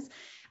since,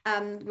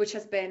 which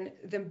has been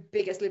the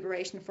biggest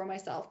liberation for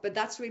myself. But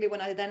that's really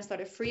when I then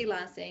started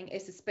freelancing,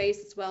 is the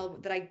space as well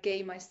that I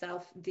gave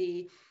myself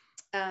the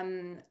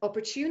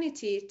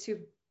opportunity to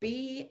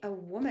be a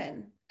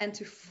woman and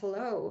to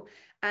flow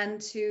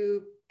and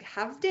to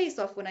have days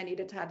off when I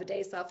needed to have the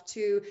days off,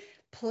 to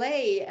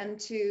play and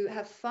to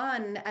have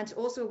fun and to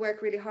also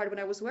work really hard when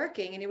I was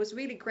working. And it was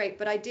really great.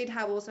 But I did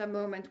have also a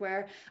moment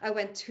where I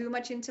went too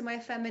much into my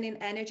feminine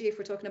energy, if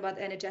we're talking about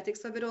the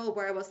energetics of it all,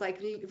 where I was like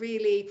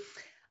really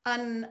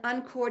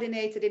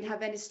uncoordinated, didn't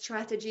have any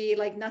strategy,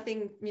 like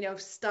nothing,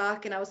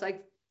 stuck. And I was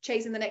like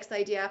chasing the next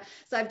idea.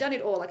 So I've done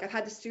it all. Like I've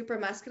had the super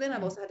masculine,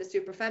 I've also had the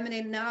super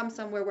feminine. Now I'm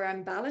somewhere where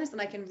I'm balanced and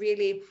I can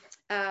really,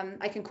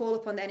 I can call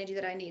upon the energy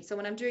that I need. So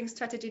when I'm doing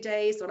strategy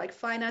days or like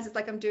finances,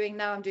 like I'm doing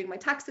now, I'm doing my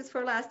taxes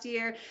for last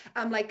year.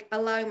 I'm like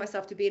allowing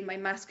myself to be in my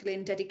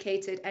masculine,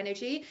 dedicated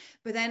energy.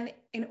 But then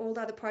in all the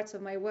other parts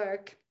of my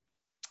work,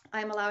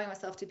 I'm allowing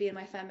myself to be in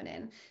my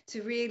feminine,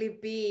 to really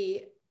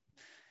be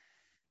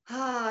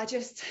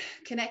just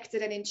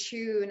connected and in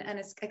tune and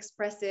it's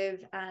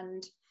expressive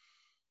and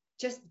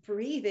just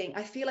breathing.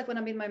 I feel like when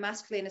I'm in my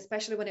masculine,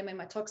 especially when I'm in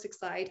my toxic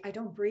side, I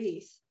don't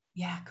breathe.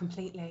 Yeah,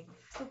 completely.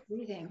 Stop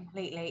breathing.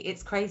 Completely.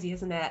 It's crazy,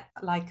 isn't it?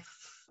 Like,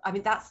 I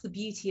mean, that's the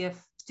beauty of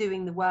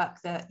doing the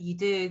work that you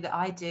do, that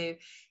I do,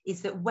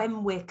 is that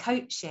when we're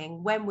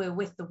coaching, when we're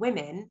with the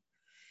women,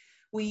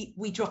 we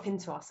drop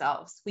into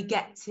ourselves. We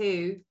get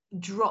to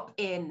drop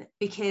in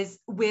because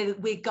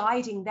we're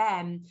guiding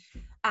them.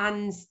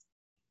 And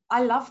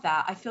I love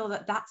that. I feel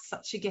that that's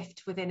such a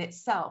gift within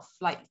itself.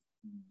 Like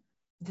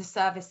the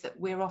service that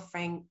we're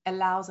offering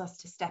allows us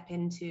to step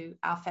into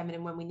our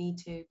feminine when we need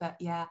to. But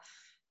yeah,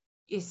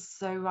 is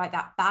so right.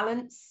 That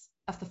balance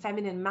of the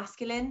feminine and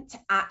masculine to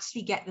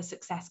actually get the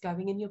success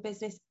going in your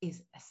business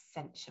is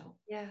essential.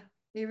 Yeah,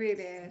 it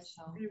really is.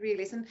 It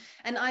really is.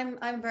 And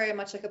I'm very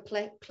much like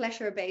a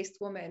pleasure-based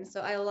woman.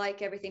 So I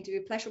like everything to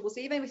be pleasurable.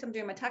 So even if I'm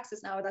doing my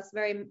taxes now, that's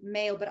very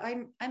male, but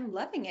I'm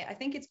loving it. I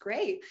think it's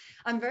great.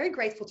 I'm very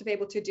grateful to be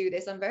able to do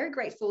this. I'm very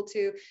grateful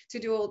to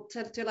do all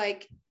to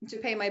like to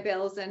pay my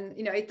bills. And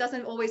it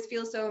doesn't always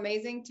feel so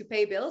amazing to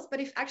pay bills, but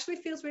it actually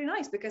feels really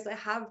nice because I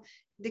have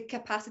the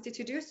capacity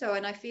to do so.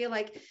 And I feel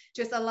like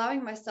just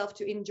allowing myself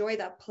to enjoy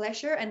that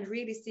pleasure and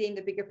really seeing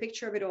the bigger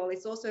picture of it all,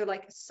 it's also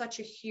like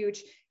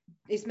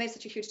it's made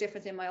such a huge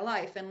difference in my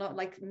life, and not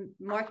like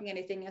marking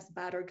anything as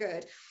bad or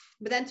good.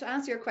 But then to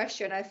answer your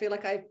question, I feel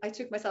like I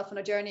took myself on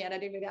a journey and I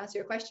didn't really answer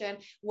your question,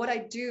 what I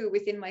do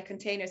within my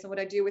containers and what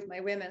I do with my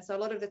women. So a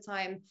lot of the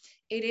time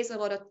it is a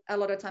lot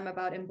of time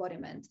about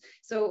embodiment.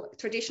 So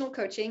traditional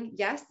coaching,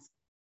 yes,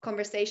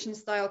 conversation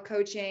style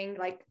coaching,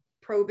 like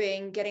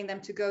probing, getting them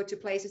to go to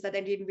places that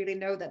they didn't really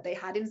know that they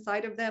had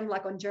inside of them,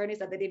 like on journeys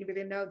that they didn't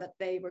really know that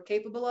they were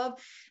capable of.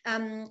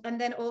 And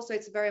then also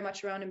it's very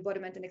much around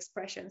embodiment and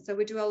expression. So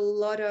we do a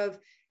lot of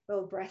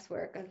breath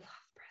work. I love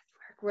breath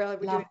work. Well,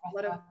 we're doing a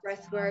lot of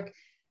breath work,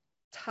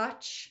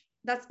 touch.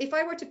 That's, if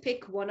I were to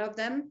pick one of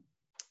them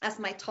as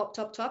my top,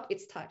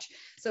 it's touch.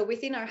 So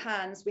within our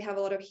hands, we have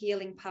a lot of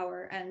healing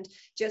power, and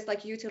just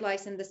like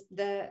utilizing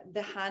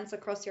the hands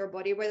across your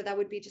body, whether that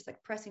would be just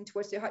like pressing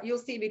towards your heart. You'll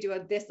see me do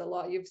this a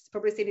lot. You've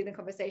probably seen it in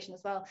conversation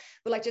as well.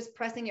 But like just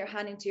pressing your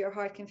hand into your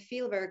heart can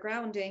feel very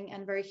grounding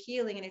and very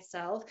healing in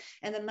itself.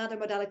 And another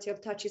modality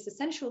of touch is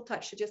essential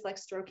touch. So just like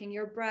stroking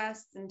your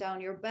breast and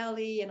down your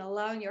belly and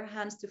allowing your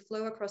hands to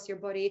flow across your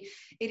body.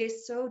 It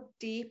is so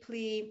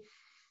deeply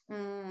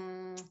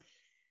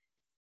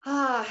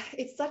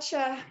it's such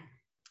a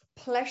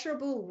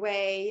pleasurable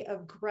way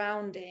of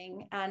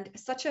grounding, and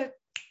such a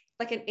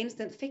like an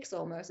instant fix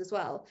almost as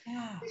well.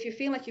 Yeah. If you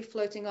feel like you're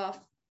floating off,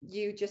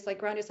 you just like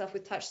ground yourself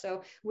with touch.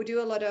 So we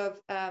do a lot of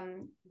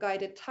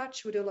guided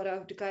touch, we do a lot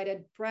of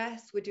guided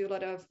breath, we do a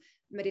lot of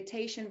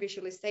meditation,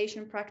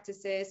 visualization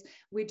practices,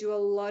 we do a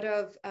lot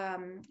of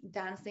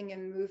dancing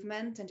and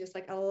movement, and just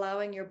like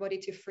allowing your body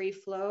to free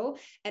flow.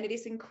 And it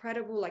is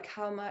incredible like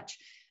how much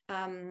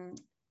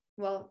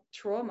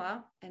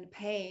trauma and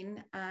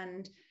pain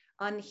and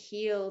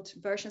unhealed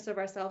versions of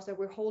ourselves that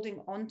we're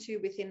holding onto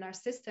within our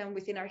system,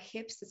 within our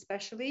hips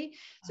especially.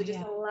 So just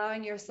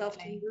allowing yourself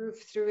to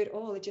move through it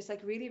all, it just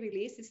like really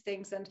releases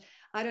things. And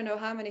I don't know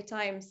how many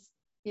times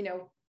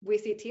we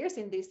see tears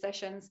in these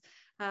sessions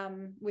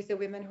with the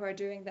women who are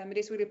doing them. It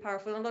is really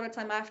powerful. And a lot of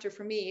time after,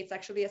 for me, it's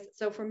actually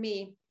so for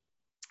me,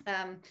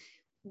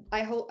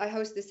 I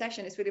host this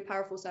session. It's really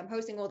powerful. So I'm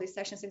hosting all these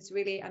sessions. It's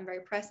really, I'm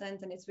very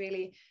present, and it's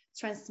really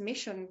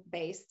transmission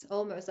based,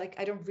 almost like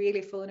I don't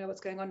really fully know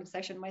what's going on in the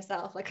session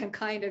myself. Like I'm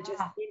kind of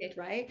just in it,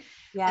 right?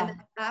 Yeah. And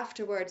then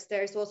afterwards,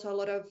 there's also a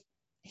lot of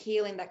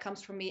healing that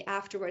comes from me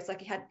afterwards.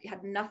 Like it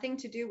had nothing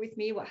to do with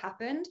me, what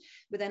happened,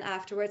 but then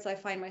afterwards, I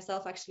find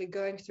myself actually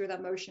going through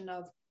that motion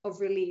of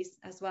release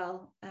as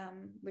well,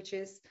 which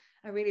is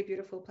a really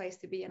beautiful place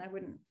to be. And I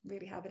wouldn't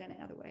really have it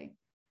any other way.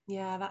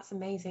 Yeah, that's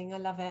amazing. I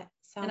love it.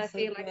 And I Sounds so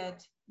feel like, good.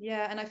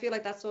 yeah, and I feel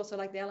like that's also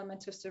like the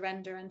element of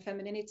surrender and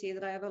femininity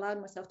that I have allowed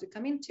myself to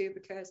come into,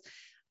 because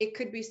it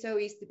could be so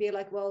easy to be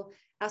like, well,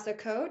 as a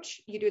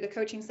coach, you do the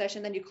coaching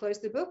session, then you close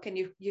the book and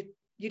you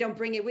don't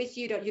bring it with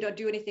you, you don't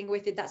do anything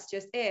with it. That's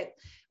just it.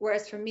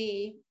 Whereas for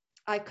me,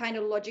 I kind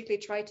of logically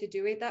try to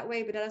do it that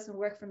way, but it doesn't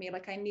work for me.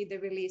 Like I need the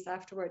release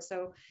afterwards.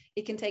 So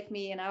it can take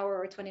me an hour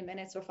or 20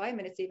 minutes or 5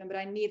 minutes even, but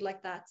I need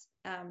like that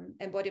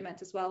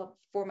embodiment as well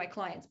for my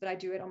clients, but I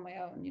do it on my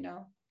own, you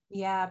know?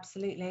 Yeah,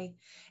 absolutely.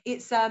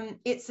 It's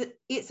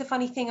a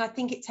funny thing. I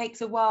think it takes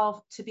a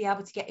while to be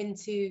able to get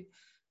into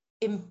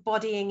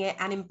embodying it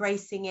and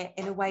embracing it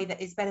in a way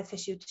that is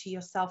beneficial to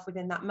yourself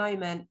within that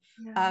moment.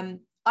 Yeah.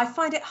 I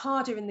find it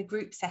harder in the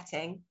group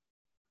setting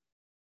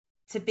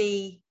to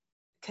be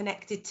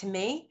connected to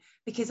me,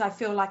 because I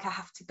feel like I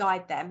have to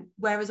guide them.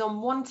 Whereas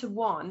on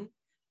one-to-one,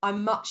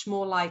 I'm much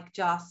more like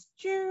just,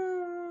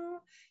 you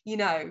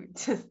know,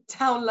 to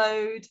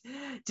download,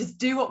 just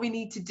do what we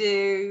need to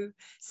do.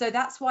 So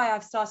that's why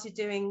I've started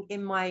doing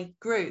in my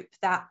group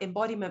that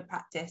embodiment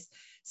practice,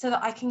 so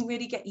that I can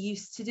really get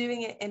used to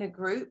doing it in a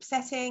group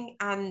setting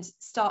and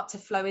start to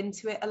flow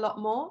into it a lot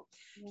more.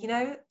 You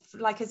know,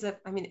 like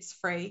I mean, it's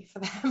free for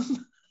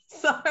them.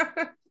 So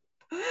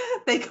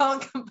they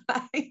can't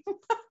complain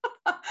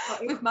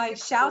with my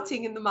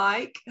shouting in the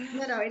mic.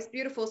 No, it's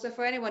beautiful. So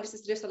for anyone, this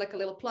is just like a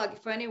little plug.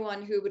 For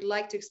anyone who would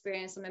like to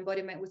experience some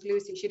embodiment with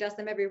Lucy, she does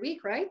them every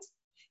week, right?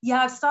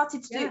 Yeah, I've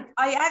started to do.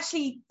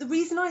 The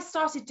reason I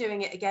started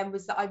doing it again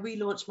was that I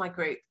relaunched my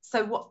group.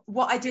 So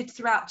what I did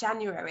throughout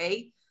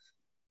January.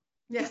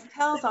 Yeah, these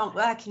curls aren't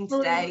working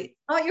today.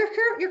 Oh, your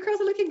curls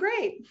are looking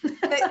great.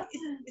 It's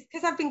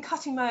because I've been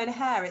cutting my own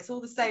hair. It's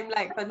all the same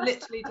length. I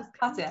literally just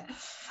cut it.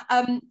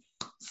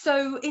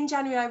 So in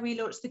January, I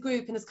relaunched the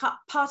group, and as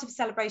part of a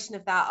celebration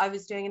of that, I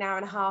was doing an hour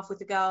and a half with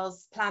the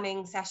girls,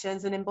 planning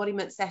sessions and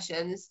embodiment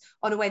sessions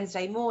on a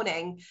Wednesday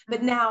morning.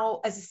 But now,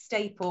 as a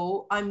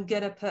staple, I'm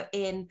going to put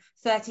in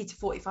 30 to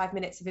 45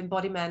 minutes of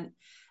embodiment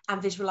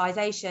and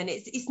visualization.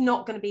 It's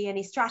not going to be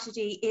any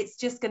strategy. It's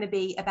just going to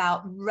be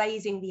about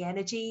raising the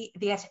energy,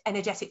 the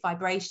energetic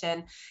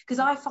vibration. Because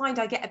I find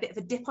I get a bit of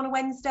a dip on a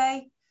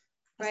Wednesday.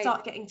 I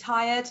start getting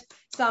tired.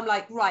 So I'm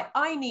like, right,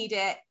 I need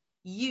it.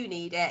 You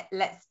need it,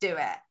 let's do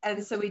it.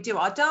 And so we do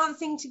our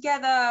dancing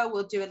together,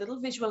 we'll do a little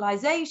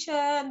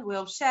visualization,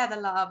 we'll share the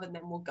love, and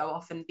then we'll go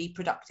off and be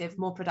productive,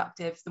 more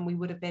productive than we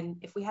would have been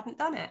if we hadn't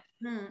done it.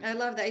 I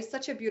love that. It's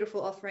such a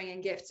beautiful offering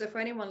and gift. So for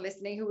anyone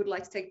listening who would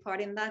like to take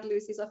part in that,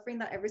 Lucy's offering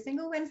that every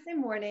single Wednesday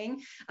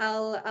morning.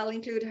 I'll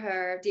include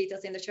her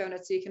details in the show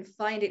notes so you can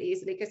find it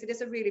easily, because it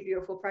is a really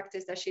beautiful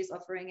practice that she's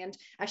offering, and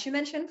as she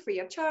mentioned, free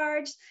of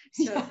charge.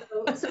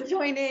 So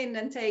join in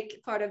and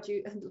take part of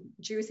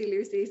Juicy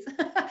Lucy's.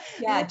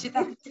 Yeah,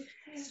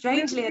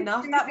 strangely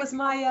enough, that was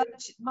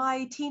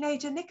my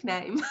teenager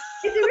nickname. Is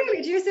it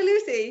really Juicy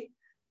Lucy?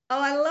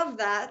 Oh, I love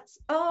that.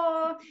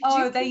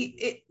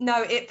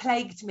 It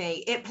plagued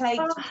me. It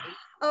plagued me.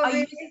 Oh,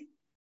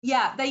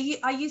 really?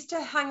 I used to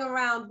hang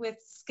around with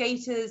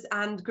skaters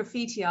and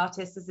graffiti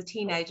artists as a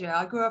teenager.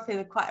 I grew up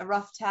in quite a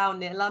rough town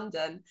near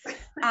London,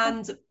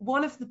 and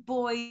one of the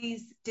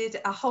boys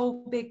did a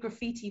whole big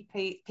graffiti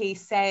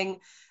piece saying,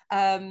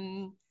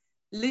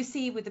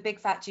 Lucy with the big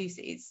fat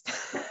juicies.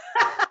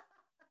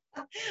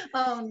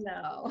 Oh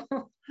no.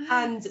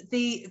 And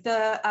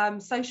the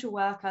social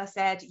worker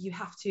said, you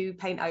have to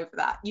paint over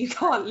that, you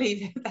can't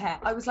leave it there.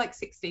 I was like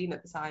 16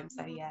 at the time,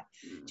 so yeah,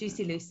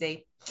 Juicy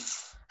Lucy.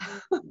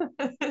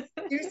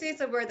 Juicy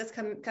is a word that's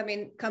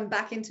come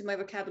back into my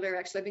vocabulary.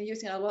 Actually, I've been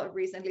using it a lot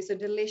recently. So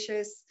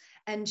delicious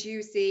and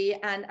juicy,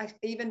 and I've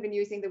even been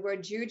using the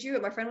word juju.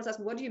 And my friend was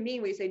asking, "What do you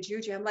mean when you say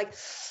juju?" I'm like,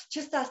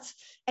 just that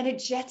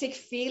energetic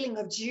feeling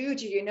of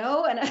juju, you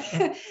know. And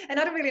and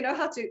I don't really know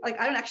how to, like,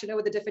 I don't actually know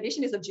what the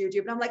definition is of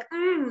juju, but I'm like,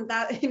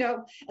 that, you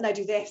know. And I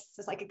do this.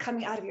 It's like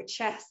coming out of your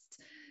chest.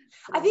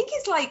 I think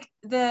it's like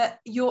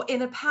your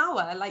inner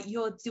power, like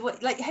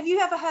have you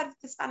ever heard of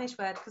the Spanish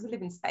word? Because I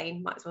live in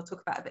Spain, might as well talk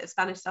about a bit of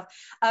Spanish stuff.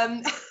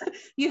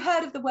 You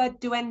heard of the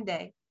word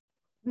duende?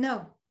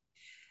 No.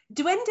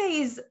 Duende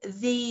is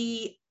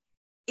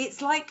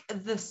it's like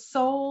the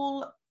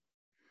soul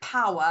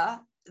power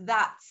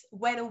that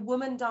when a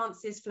woman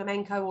dances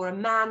flamenco or a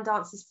man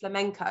dances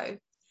flamenco,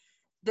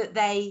 that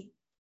they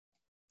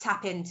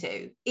tap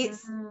into.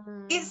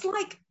 It's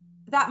like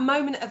that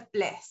moment of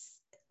bliss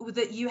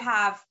that you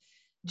have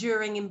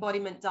during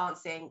embodiment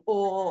dancing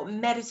or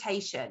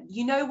meditation,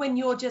 you know, when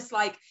you're just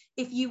like,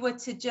 if you were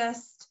to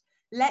just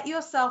let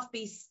yourself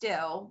be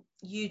still,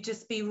 you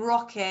just be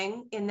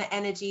rocking in the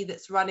energy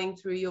that's running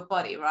through your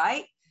body,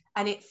 right?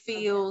 And it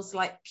feels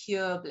like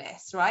pure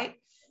bliss, right?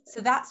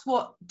 So that's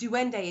what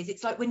duende is.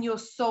 It's like when your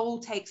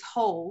soul takes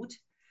hold.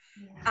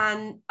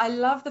 And I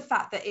love the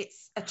fact that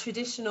it's a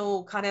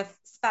traditional kind of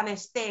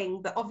Spanish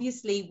thing, but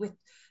obviously with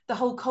the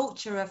whole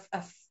culture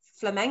of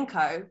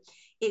flamenco,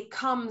 it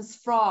comes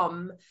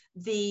from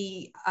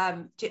the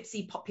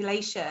gypsy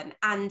population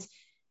and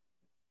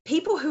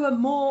people who are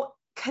more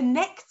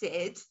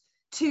connected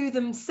to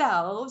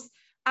themselves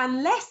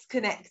and less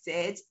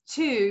connected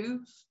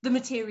to the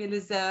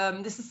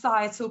materialism, the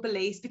societal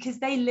beliefs, because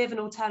they live an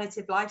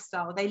alternative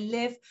lifestyle. They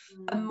live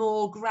a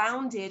more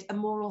grounded, a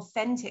more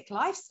authentic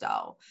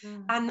lifestyle.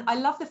 And I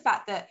love the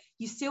fact that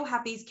you still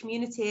have these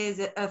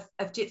communities of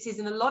gypsies,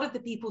 and a lot of the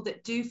people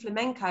that do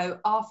flamenco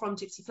are from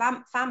gypsy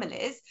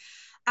families.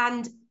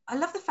 And I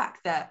love the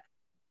fact that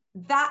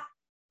that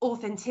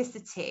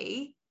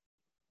authenticity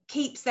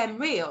keeps them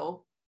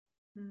real.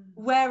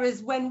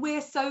 Whereas when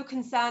we're so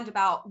concerned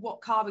about what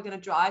car we're going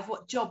to drive,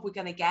 what job we're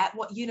going to get,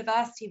 what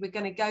university we're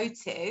going to go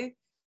to,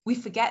 we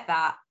forget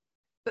that.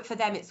 But for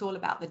them, it's all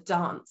about the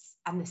dance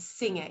and the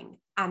singing.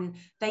 And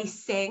they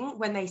sing,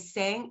 when they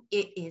sing,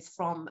 it is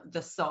from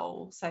the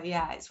soul. So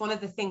yeah, it's one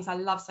of the things I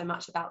love so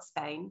much about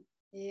Spain.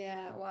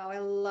 Yeah, wow, I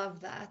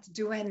love that.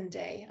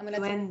 Duende.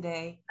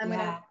 Duende. I'm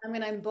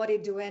gonna embody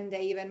duende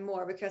even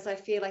more, because I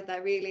feel like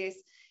that really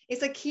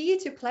is a key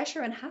to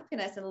pleasure and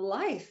happiness in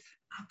life.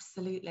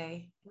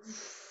 Absolutely.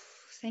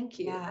 Thank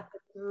you. Yeah. That's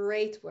a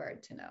great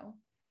word to know.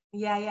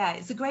 Yeah,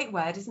 it's a great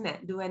word, isn't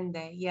it?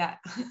 Duende. Yeah.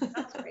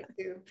 That's great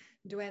too.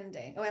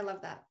 Duende. Oh, I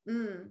love that.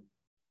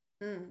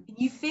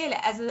 You feel it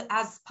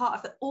as part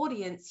of the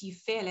audience. You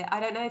feel it. I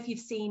don't know if you've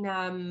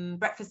seen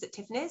Breakfast at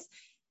Tiffany's.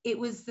 It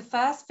was the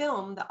first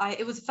film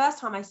it was the first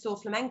time I saw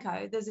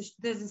flamenco. There's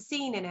a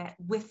scene in it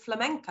with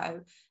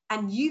flamenco,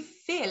 and you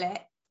feel it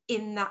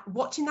in that,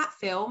 watching that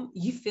film.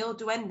 You feel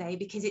duende,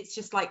 because it's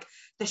just like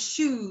the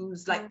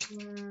shoes, like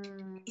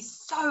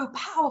it's so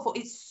powerful.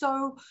 It's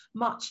so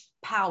much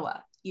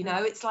power,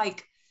 it's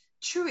like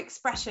true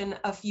expression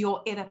of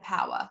your inner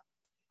power.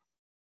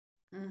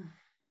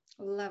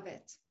 Love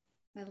it.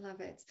 I love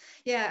it.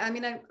 Yeah, I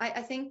mean,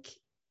 I think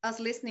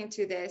us listening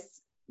to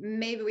this,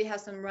 maybe we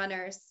have some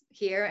runners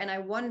here, and I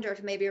wonder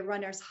if maybe a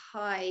runner's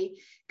high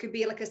could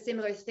be like a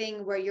similar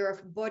thing, where your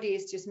body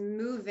is just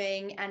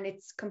moving and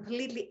it's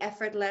completely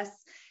effortless,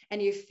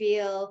 and you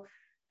feel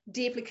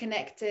deeply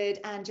connected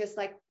and just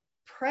like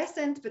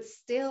present, but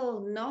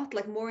still not,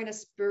 like more in a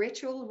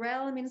spiritual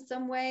realm in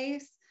some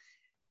ways.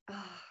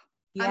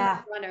 Yeah.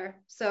 I'm a runner,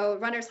 so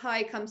runner's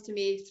high comes to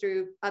me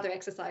through other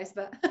exercise,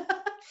 but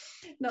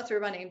not through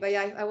running. But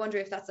yeah, I wonder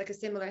if that's like a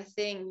similar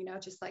thing,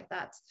 just like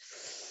that.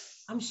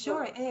 I'm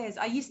sure it is.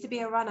 I used to be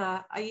a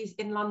runner.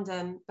 In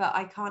London, but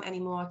I can't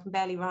anymore. I can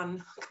barely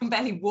run. I can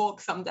barely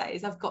walk some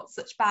days. I've got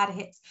such bad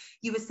hips.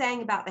 You were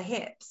saying about the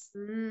hips.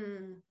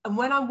 And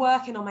when I'm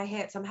working on my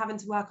hips, I'm having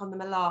to work on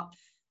them a lot.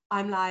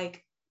 I'm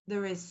like,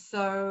 there is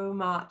so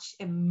much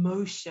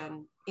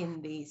emotion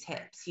in these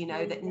hips,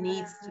 that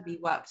needs to be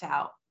worked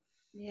out.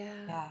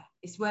 Yeah.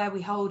 It's where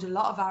we hold a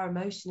lot of our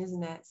emotion,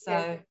 isn't it?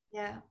 So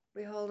yeah,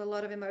 we hold a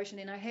lot of emotion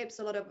in our hips,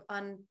 a lot of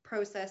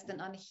unprocessed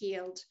and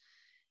unhealed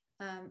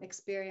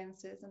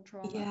experiences and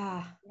trauma in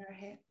our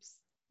hips.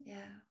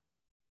 Yeah,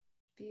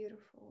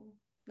 beautiful.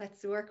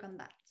 Let's work on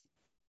that.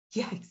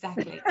 Yeah,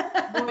 exactly.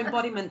 More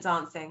embodiment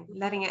dancing,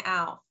 letting it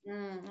out.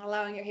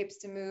 Allowing your hips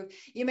to move.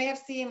 You may have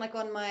seen, like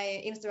on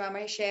my Instagram,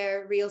 I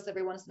share reels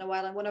every once in a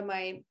while, and one of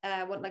my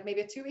like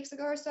maybe 2 weeks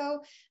ago or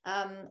so,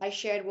 I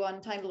shared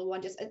one tiny little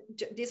one.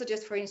 These are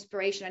just for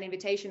inspiration and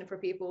invitation for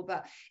people,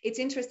 but it's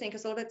interesting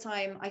because all the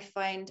time I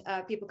find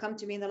people come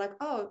to me and they're like,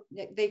 oh,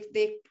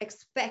 they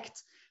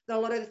expect that a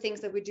lot of the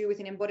things that we do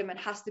within embodiment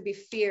has to be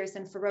fierce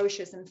and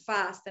ferocious and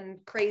fast and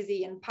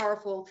crazy and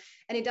powerful,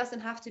 and it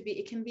doesn't have to be.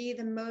 It can be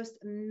the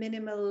most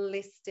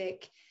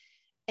minimalistic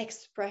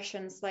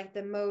expressions, like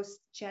the most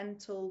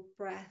gentle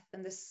breath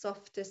and the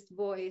softest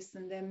voice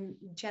and the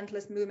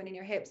gentlest movement in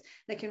your hips,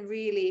 that can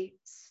really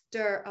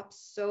stir up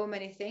so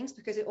many things,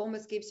 because it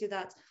almost gives you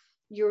that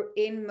you're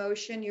in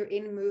motion, you're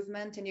in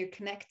movement, and you're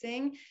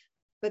connecting,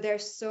 but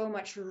there's so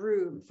much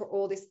room for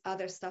all this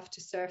other stuff to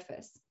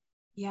surface.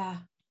 Yeah,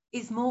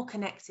 it's more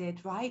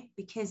connected, right?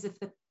 Because of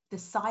the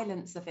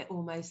silence of it,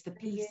 almost the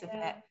peace of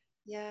it.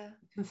 Yeah,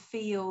 you can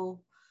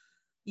feel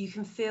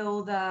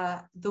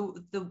the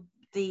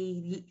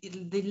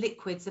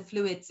liquids, the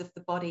fluids of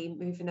the body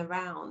moving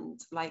around,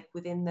 like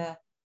within the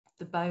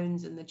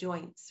bones and the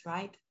joints,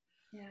 right?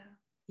 And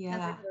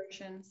the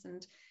emotions.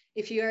 And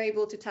if you are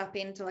able to tap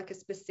into like a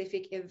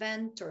specific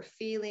event or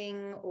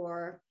feeling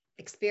or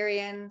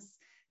experience,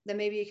 then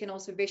maybe you can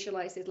also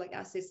visualize it like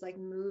as it's like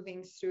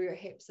moving through your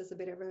hips as a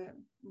bit of a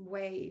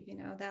wave,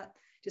 that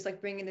just like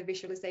bringing the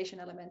visualization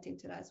element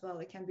into that as well.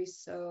 It can be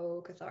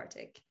so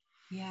cathartic.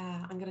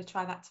 Yeah, I'm going to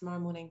try that tomorrow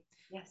morning.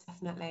 Yes,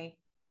 definitely.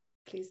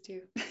 Please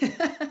do.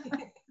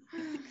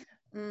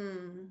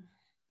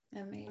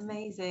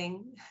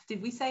 Amazing.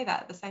 Did we say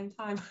that at the same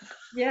time?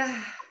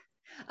 Yeah,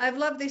 I've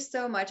loved this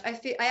so much. I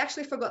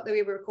actually forgot that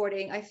we were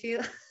recording. I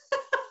feel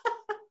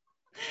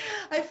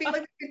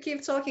like we could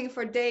keep talking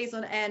for days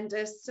on end.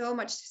 There's so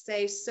much to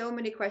say, so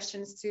many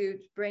questions to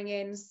bring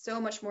in,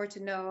 so much more to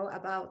know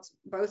about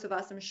both of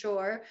us, I'm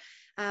sure.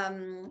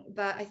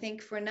 But I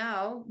think for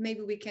now,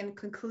 maybe we can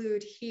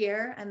conclude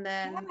here, and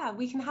then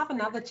we can have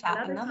another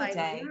chat another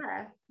day.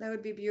 Yeah, that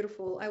would be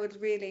beautiful. I would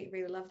really,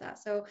 really love that.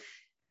 So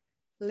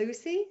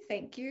Lucy,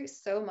 thank you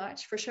so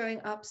much for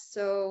showing up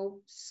so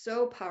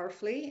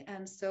powerfully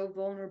and so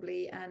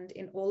vulnerably and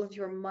in all of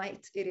your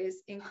might. It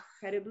is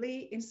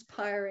incredibly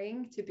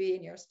inspiring to be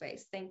in your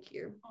space. Thank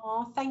you.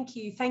 Oh, thank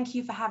you. Thank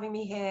you for having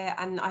me here.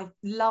 And I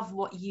love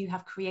what you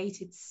have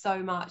created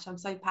so much. I'm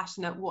so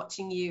passionate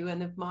watching you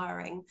and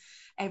admiring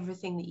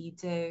everything that you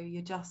do.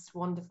 You're just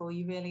wonderful.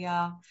 You really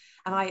are.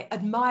 And I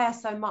admire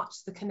so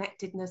much the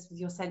connectedness with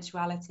your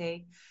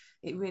sensuality.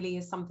 It really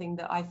is something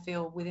that I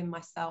feel within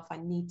myself I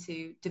need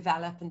to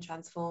develop and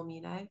transform, you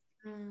know?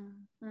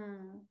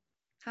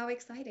 How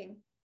exciting.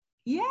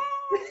 Yeah.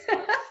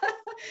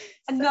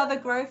 Another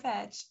growth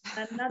edge.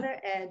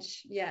 Another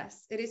edge.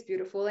 Yes, it is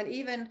beautiful. And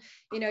even,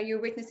 you're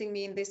witnessing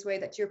me in this way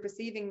that you're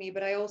perceiving me,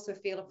 but I also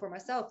feel for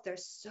myself,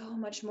 there's so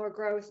much more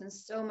growth and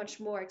so much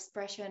more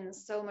expression,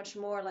 so much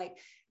more like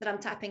that I'm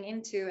tapping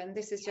into. And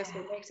this is just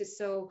what makes it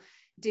so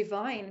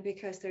divine,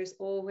 because there's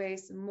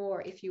always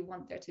more if you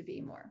want there to be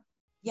more.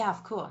 Yeah,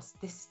 of course.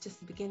 This is just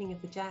the beginning of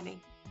the journey.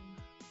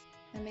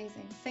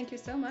 Amazing. Thank you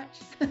so much.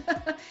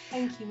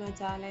 Thank you, my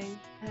darling.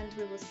 And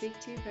we will speak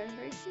to you very,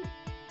 very soon.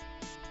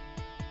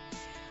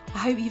 I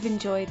hope you've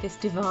enjoyed this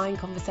divine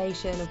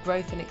conversation of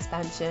growth and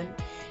expansion.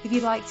 If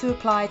you'd like to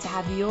apply to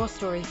have your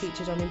story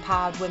featured on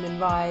Empowered Women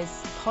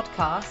Rise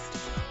podcast,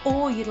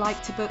 or you'd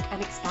like to book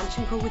an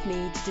expansion call with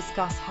me to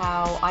discuss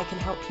how I can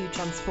help you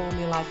transform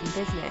your life and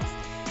business,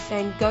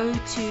 then go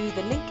to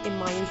the link in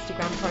my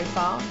Instagram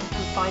profile. You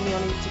can find me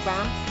on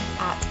Instagram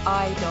at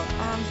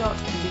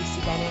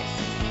i.am.lucybennett.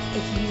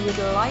 If you would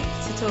like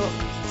to talk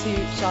to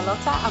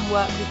Charlotta and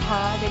work with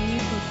her, then you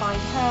can find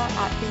her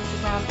at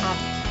Instagram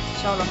at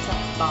Charlotta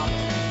Barman.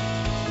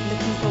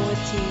 Looking forward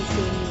to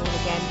seeing you all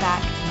again back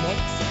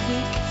next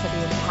week for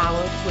the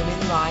Empowered Women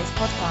Rise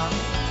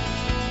podcast.